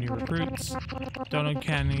lab. New recruits. Donut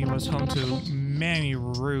Candy was home to many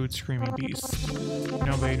rude screaming beasts.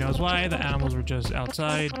 Nobody knows why. The animals were just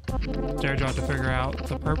outside. It's our job to figure out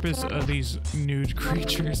the purpose of these nude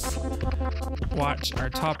creatures. Watch our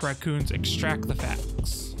top raccoons extract the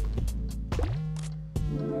facts.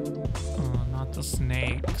 Oh, not the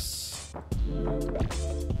snakes.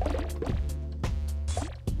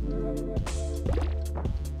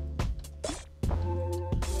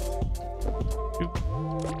 Oop.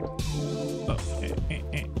 Oh,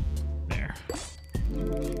 there.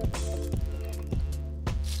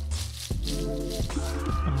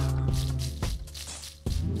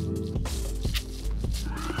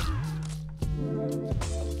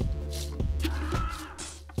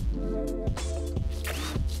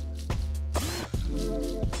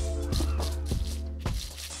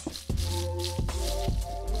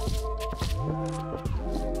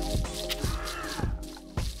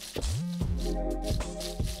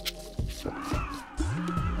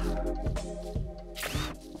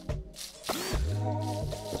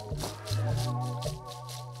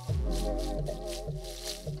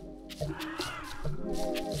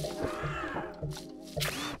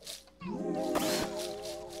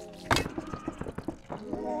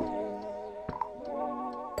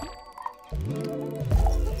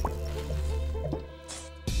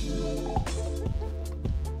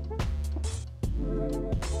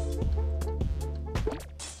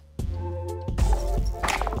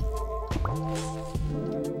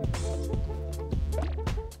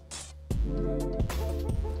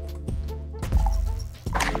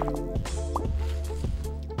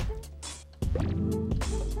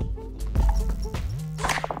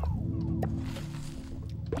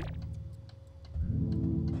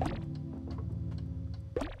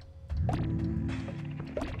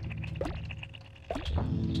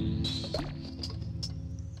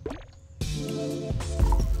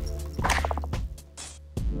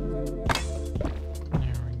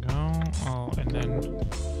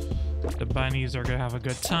 The bunnies are gonna have a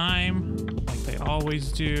good time, like they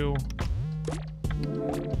always do.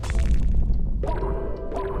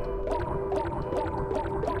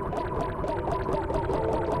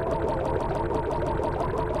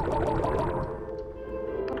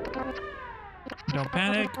 Don't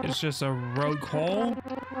panic, it's just a rogue hole.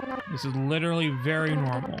 This is literally very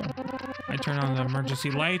normal. I turn on the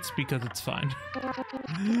emergency lights because it's fun.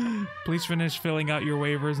 Please finish filling out your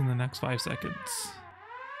waivers in the next 5 seconds.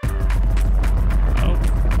 Oh.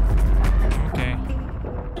 Okay.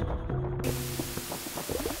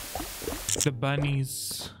 The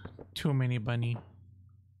bunnies. Too many bunny.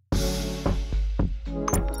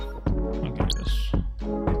 Look at this.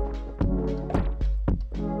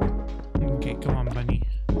 Okay, come on, bunny.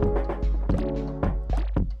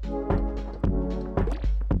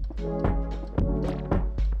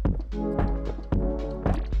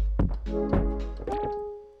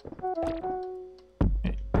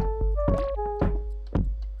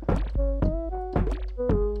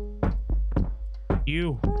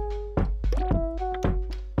 You.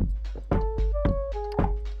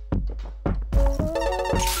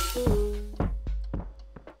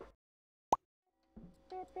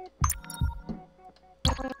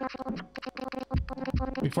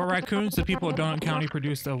 Before raccoons, the people of Donut County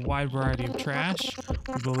produced a wide variety of trash.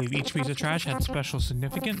 We believe each piece of trash had special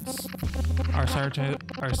significance. Our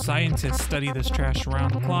scientists study this trash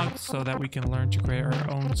around the clock so that we can learn to create our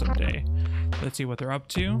own someday. Let's see what they're up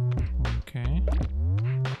to. Okay.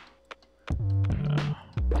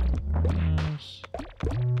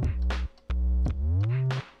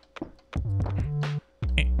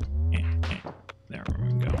 There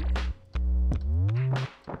we go.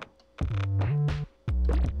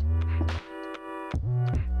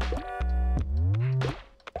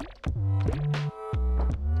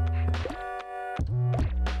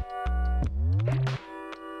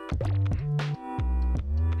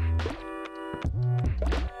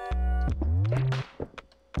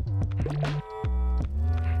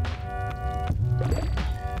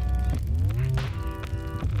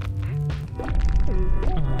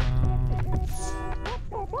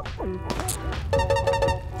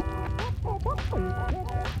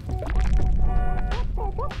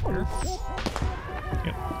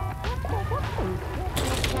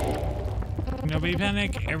 Nobody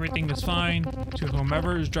panic, everything is fine. To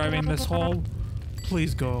whomever is driving this hole,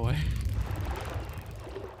 please go away.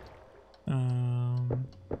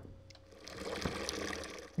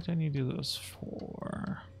 What do I need to do this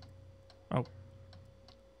for? Oh.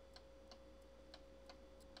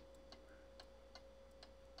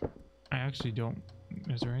 I actually don't.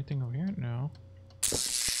 Is there anything over here? No.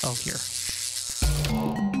 Oh, here.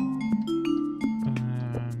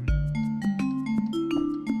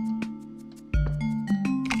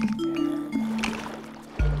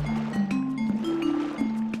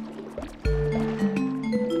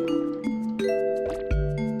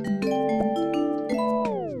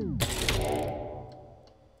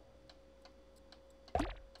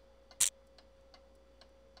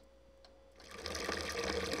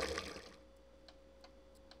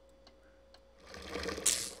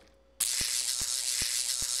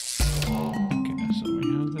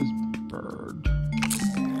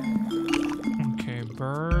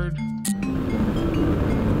 Bird.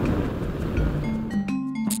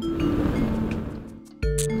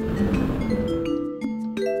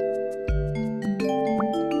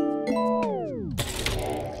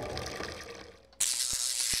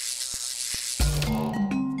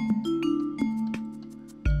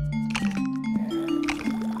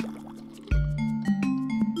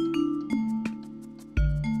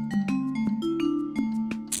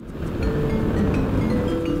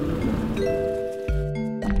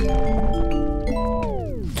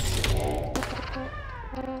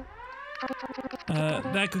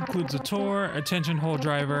 That concludes the tour. Attention, whole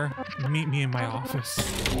driver. Meet me in my office.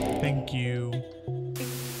 Thank you.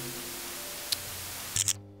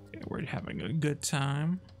 Okay, we're having a good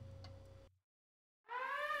time.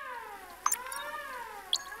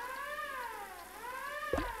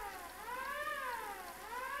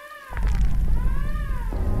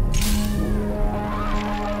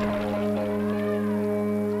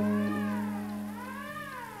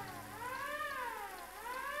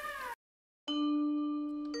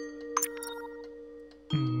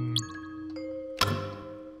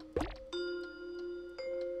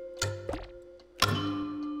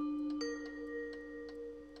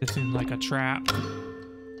 This seems like a trap.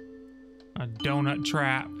 A donut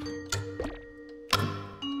trap.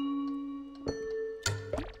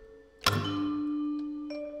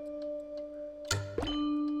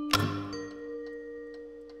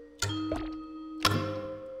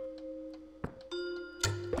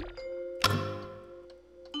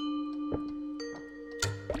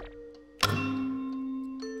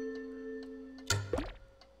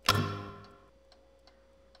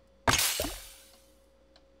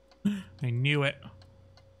 I knew it.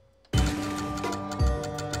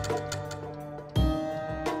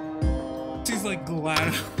 She's like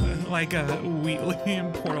glad, like a Wheatley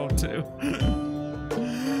in Portal 2.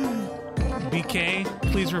 BK,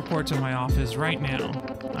 please report to my office right now.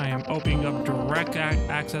 I am opening up direct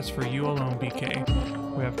access for you alone,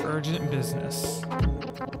 BK. We have urgent business.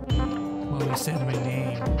 Well, he said my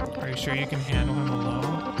name. Are you sure you can handle him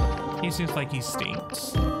alone? He seems like he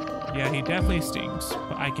stinks. Yeah, he definitely stinks,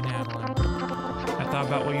 but I can handle him. I thought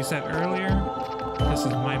about what you said earlier. This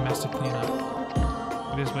is my mess to clean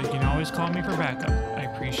up. It is, but you can always call me for backup. I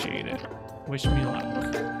appreciate it. Wish me luck.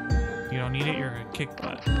 You don't need it, you're a kick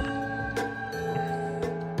butt.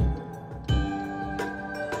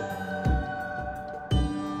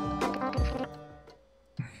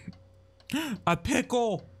 A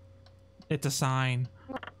pickle! It's a sign.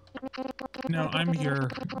 No, I'm here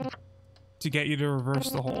to get you to reverse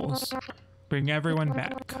the holes. Bring everyone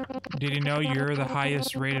back. Did you know you're the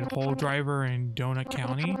highest rated hole driver in Donut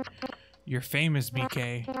County? You're famous,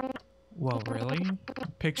 BK. Well, really?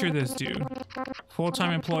 Picture this, dude.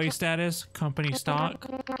 Full-time employee status, company stock.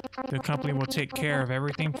 The company will take care of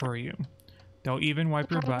everything for you. They'll even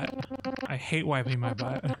wipe your butt. I hate wiping my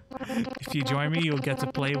butt. If you join me, you'll get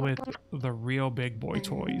to play with the real big boy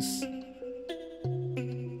toys.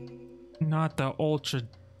 Not the ultra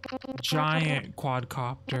giant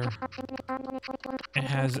quadcopter. It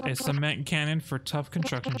has a cement cannon for tough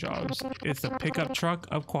construction jobs. It's the pickup truck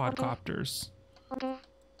of quadcopters.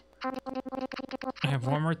 I have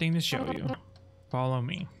one more thing to show you. Follow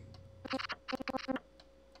me.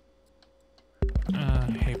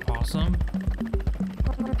 Hey Possum.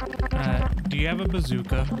 Do you have a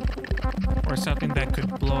bazooka? Or something that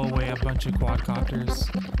could blow away a bunch of quadcopters?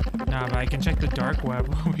 Nah, but I can check the dark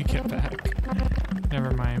web when we get back.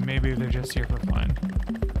 Never mind, maybe they're just here for fun.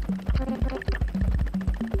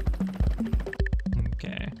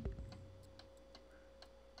 Okay.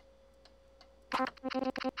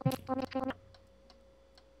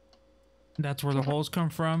 That's where the holes come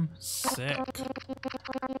from? Sick.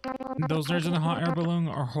 Those nerds in the hot air balloon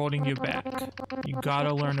are holding you back. You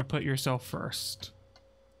gotta learn to put yourself first.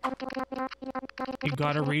 You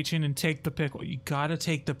gotta reach in and take the pickle. You gotta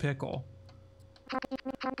take the pickle.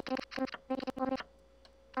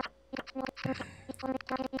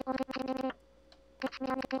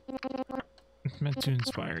 It's meant to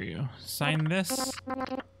inspire you. Sign this.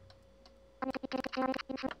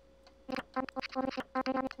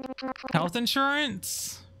 Health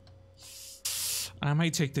insurance? I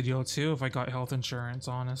might take the deal too if I got health insurance,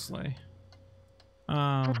 honestly.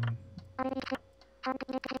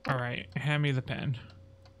 Alright, hand me the pen.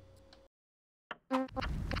 Oh, no.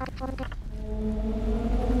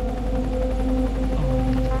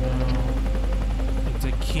 It's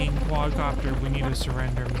a king quadcopter. We need to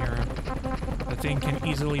surrender, Mira. The thing can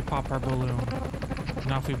easily pop our balloon.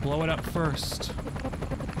 Now if we blow it up first.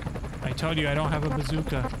 I told you I don't have a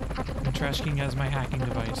bazooka. And Trash King has my hacking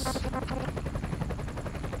device.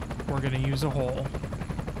 We're gonna use a hole.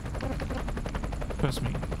 Trust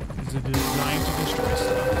me, it's designed to destroy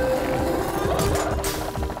stuff.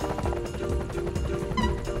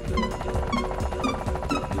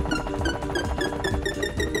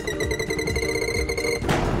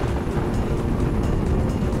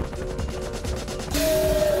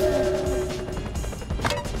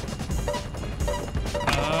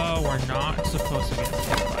 Oh, we're not supposed to get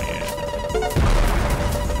hit by it.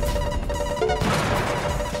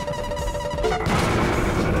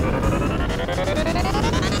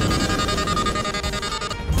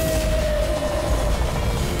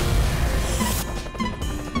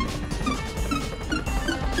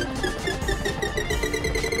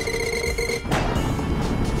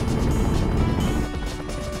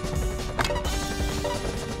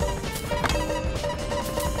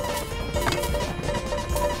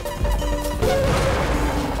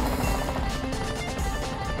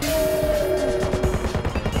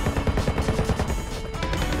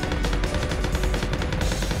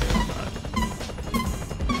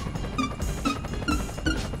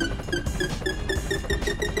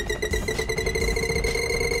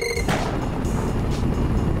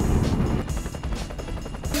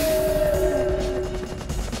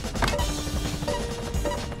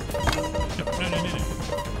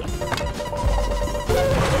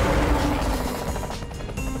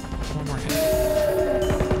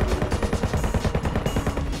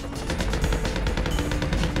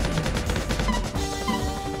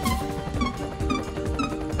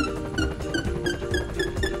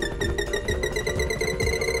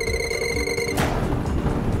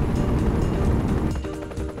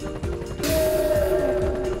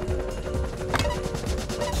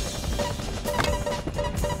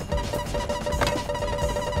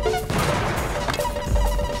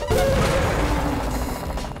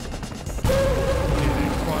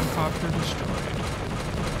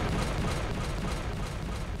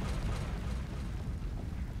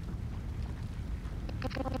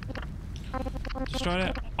 destroyed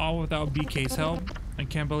it, all without BK's help. I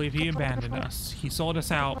can't believe he abandoned us. He sold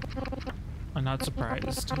us out. I'm not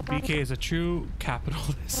surprised. BK is a true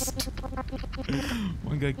capitalist.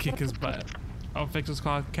 I'm gonna kick his butt. I'll fix his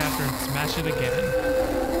quadcaster and smash it again.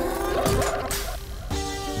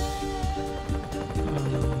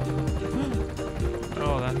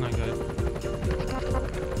 Oh, that's not good.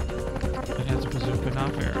 It has a bazooka,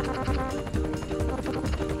 not fair.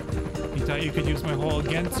 You thought you could use my hole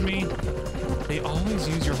against me? They always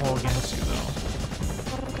use your hole against you, though.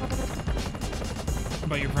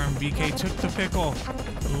 But your friend BK took the pickle.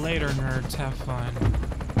 Later, nerds, have fun.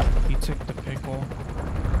 He took the pickle.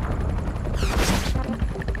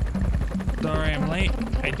 Sorry, I'm late.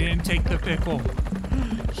 I didn't take the pickle.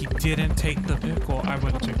 He didn't take the pickle. I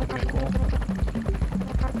would have took the pickle.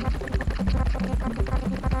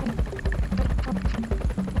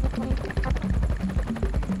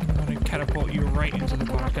 I'm gonna catapult you right into the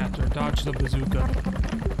quadcaster. Dodge the bazooka.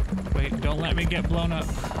 Wait, don't let me get blown up.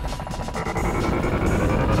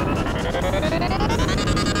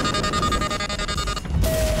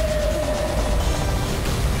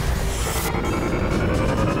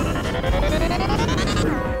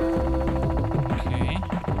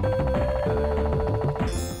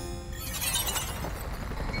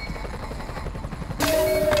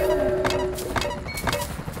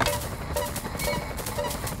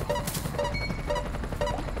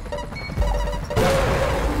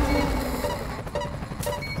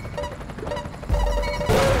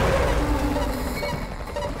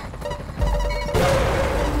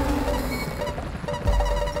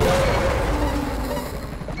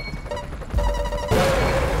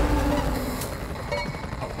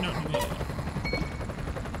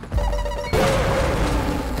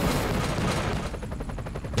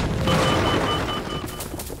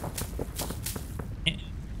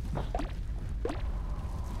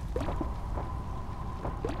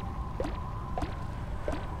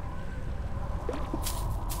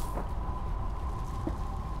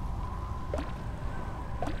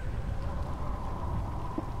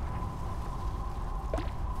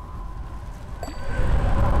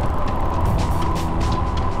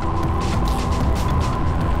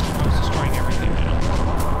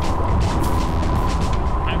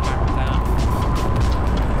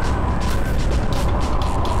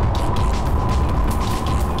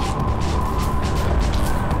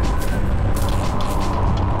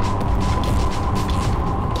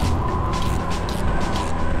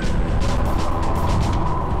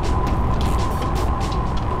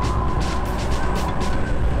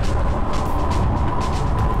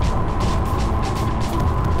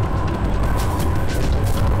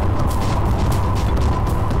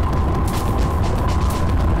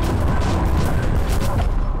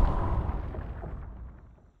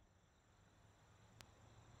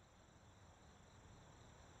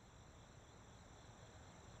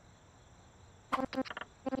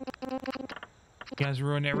 You guys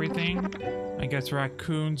ruined everything? I guess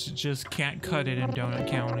raccoons just can't cut it in Donut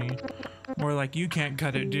County. More like you can't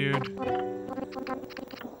cut it, dude.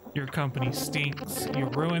 Your company stinks. You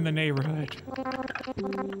ruined the neighborhood.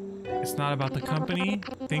 It's not about the company.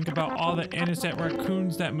 Think about all the innocent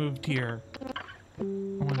raccoons that moved here.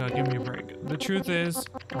 Oh my god, give me a break. The truth is,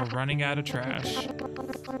 we're running out of trash.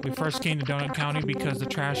 We first came to Donut County because the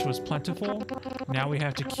trash was plentiful. Now we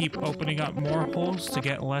have to keep opening up more holes to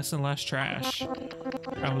get less and less trash.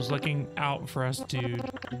 I was looking out for us, dude.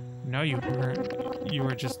 No, you weren't. You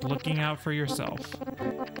were just looking out for yourself.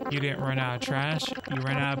 You didn't run out of trash. You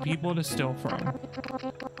ran out of people to steal from.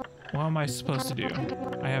 What am I supposed to do?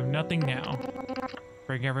 I have nothing now.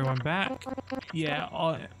 Bring everyone back? Yeah,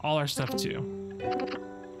 all our stuff too.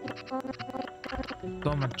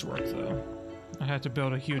 So much work though. I have to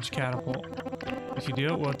build a huge catapult. If you do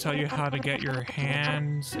it, we'll tell you how to get your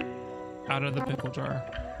hands out of the pickle jar.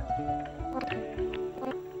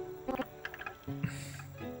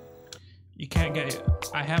 You can't get it.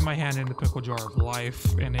 I have my hand in the pickle jar of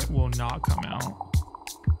life and it will not come out.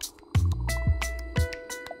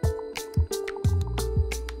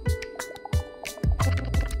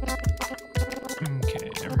 Okay,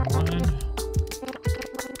 everyone.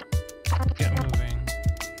 Get moving.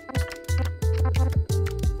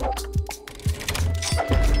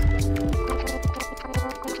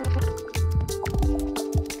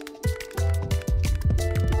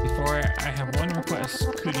 Before I have one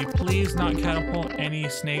request. Could you please not catapult any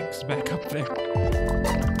snakes back up there?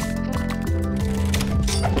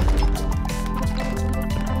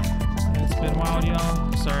 It's been wild,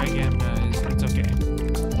 y'all. Sorry again, guys. It's okay.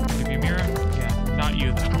 Give you a mirror? Yeah, not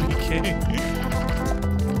you though. Okay.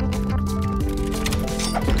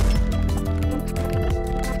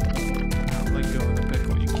 Let go of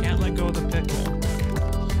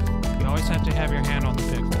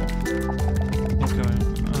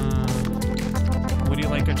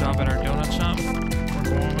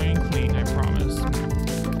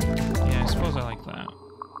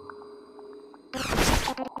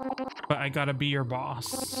I gotta be your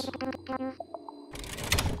boss.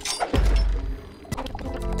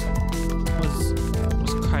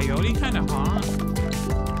 Was Coyote kind of hot?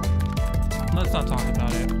 Let's not talk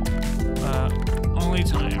about it. Only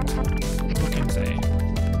time. Who can say?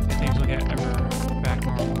 If things will get ever back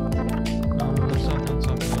normal.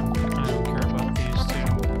 Something. I don't care about these two.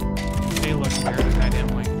 They look weird and I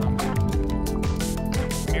didn't like them.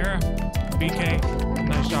 Mira, BK,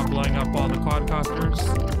 nice job blowing up all the quadcopters.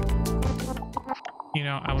 You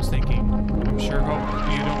know, I was thinking, I'm sure hope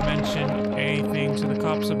you don't mention anything to the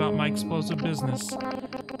cops about my explosive business.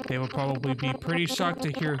 They will probably be pretty shocked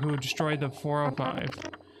to hear who destroyed the 405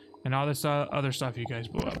 and all this other stuff you guys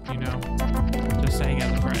blew up, you know? Just saying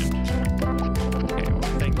as a friend. Okay, well,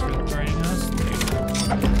 thanks for joining us.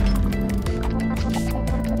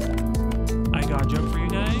 I got a joke for you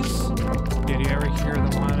guys. Did you ever hear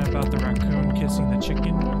the one about the raccoon kissing the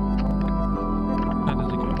chicken? How does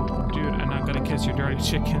it go? Dude, I'm not gonna kiss your dirty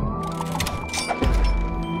chicken.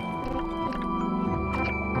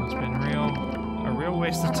 It's been a real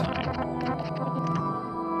waste of time.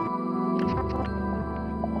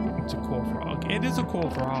 It's a cool frog. It is a cool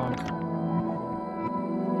frog.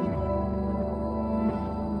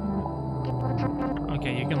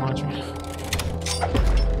 Okay, you can launch me.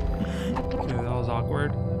 Okay, that was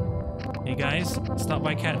awkward. Hey guys, stop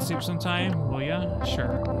by Cat Soup sometime, will ya?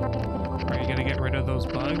 Sure. Are you gonna get rid of those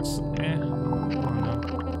bugs? I don't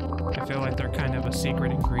know. I feel like they're kind of a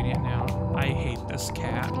secret ingredient now. I hate this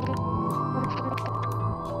cat.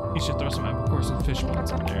 You should throw some apple cores and fish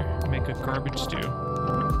bones in there. Make a garbage stew.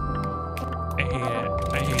 I hate it.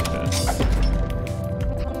 I hate this.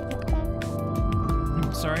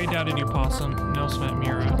 I'm sorry I doubted you, Possum. No sweat,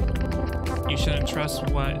 Mira. You shouldn't trust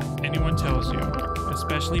what anyone tells you,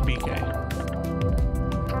 especially BK.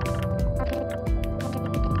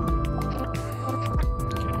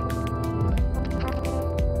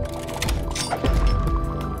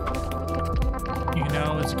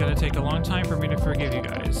 It's gonna take a long time for me to forgive you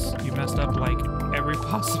guys. You messed up like every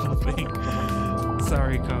possible thing.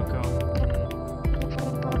 Sorry, Coco.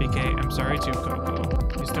 BK, I'm sorry too, Coco.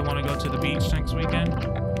 You still want to go to the beach next weekend?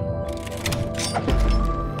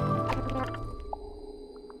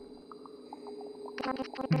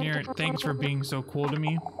 Nir, thanks for being so cool to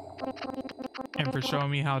me. And for showing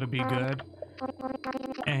me how to be good.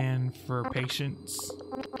 And for patience.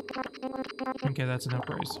 Okay, that's enough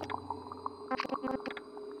praise.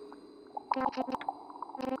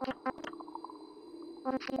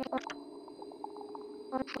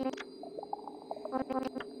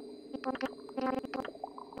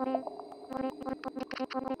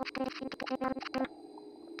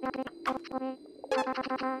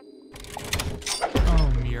 Oh,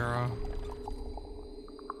 Mira.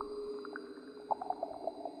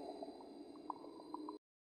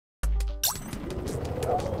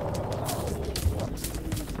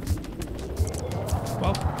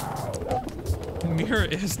 Well, Mira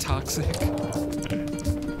is toxic.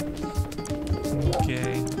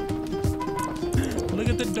 Okay. Look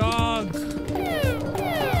at the dog.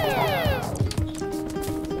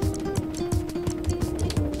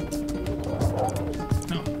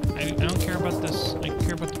 No, I don't care about this. I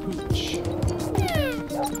care about the pooch.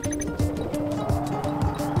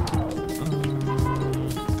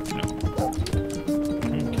 No.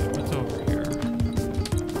 Okay, what's over here?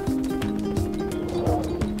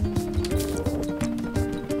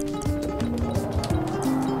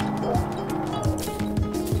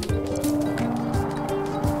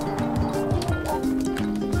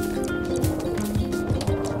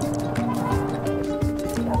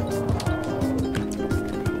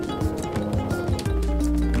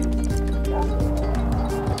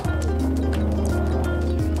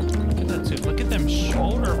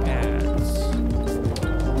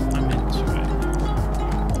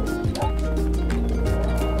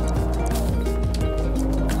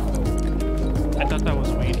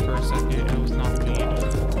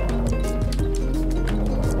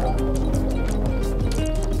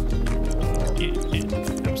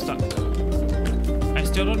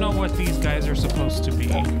 What these guys are supposed to be.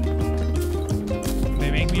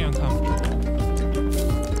 They make me uncomfortable.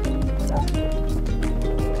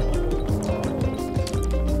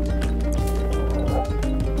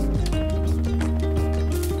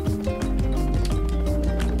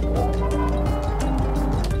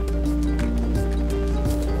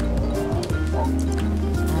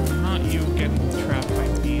 Not you getting trapped by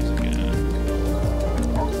bees again.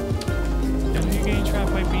 Are you getting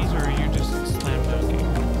trapped by bees or are you just slam dunking?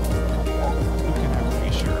 Who can ever be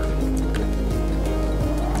sure?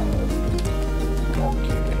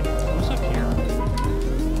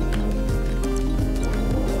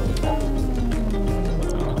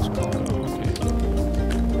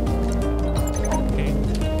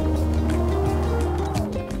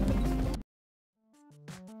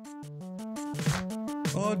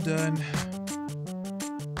 All done.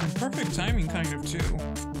 And perfect timing, kind of, too.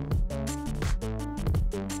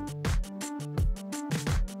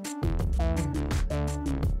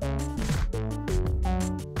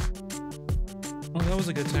 Oh, that was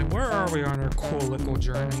a good time. Where are we on our cool little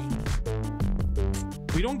journey?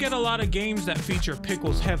 We don't get a lot of games that feature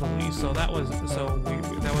pickles heavily, so that was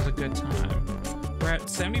a good time. We're at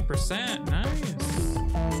 70%. Nice.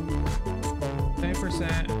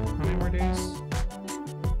 70%. How many more days?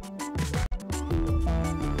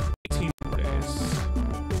 18 more days.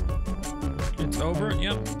 It's over?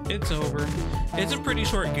 Yep, it's over. It's a pretty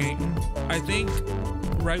short game. I think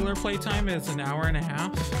regular playtime is an hour and a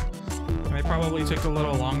half. I probably took a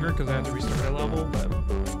little longer because I had to restart a level, but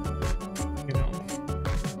you know.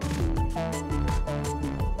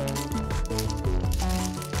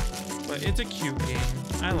 But it's a cute game.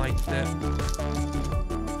 I liked it.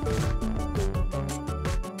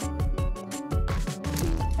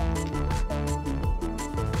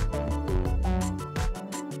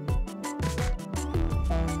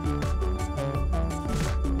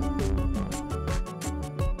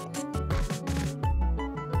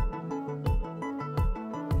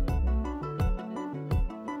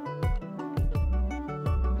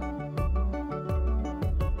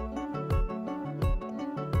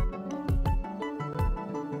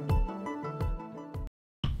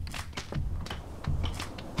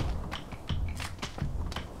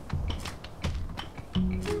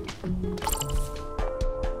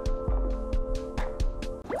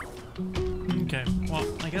 Okay, well,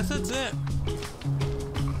 I guess that's it.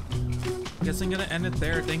 Guess I'm gonna end it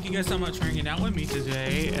there. Thank you guys so much for hanging out with me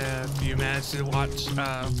today. If you managed to watch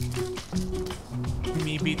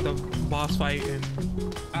me beat the boss fight in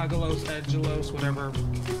aggelos, whatever,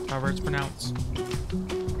 however it's pronounced.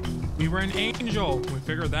 We were an angel. We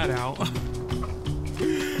figured that out.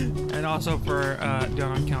 And also for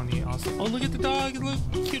Down County. Also, oh, look at the dog! Look,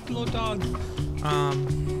 cute little dog.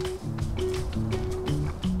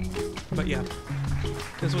 But yeah,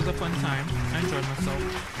 this was a fun time. I enjoyed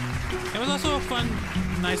myself. It was also a fun,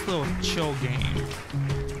 nice little chill game.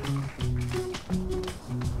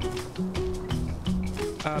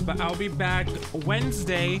 But I'll be back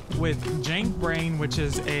Wednesday with Jank Brain, which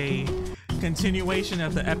is a continuation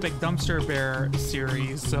of the Epic Dumpster Bear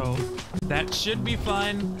series. So that should be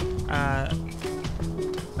fun.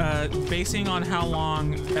 Basing on how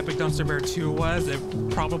long Epic Dumpster Bear 2 was, it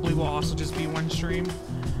probably will also just be one stream.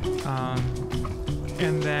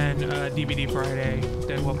 And then DVD Friday,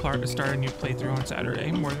 then we'll start a new playthrough on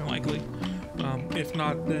Saturday, more than likely. If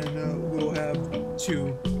not, then we'll have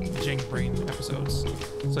 2 Jank Brain episodes.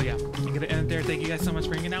 So yeah, I'm gonna end it there. Thank you guys so much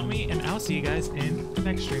for hanging out with me, and I'll see you guys in the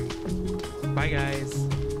next stream. Bye guys.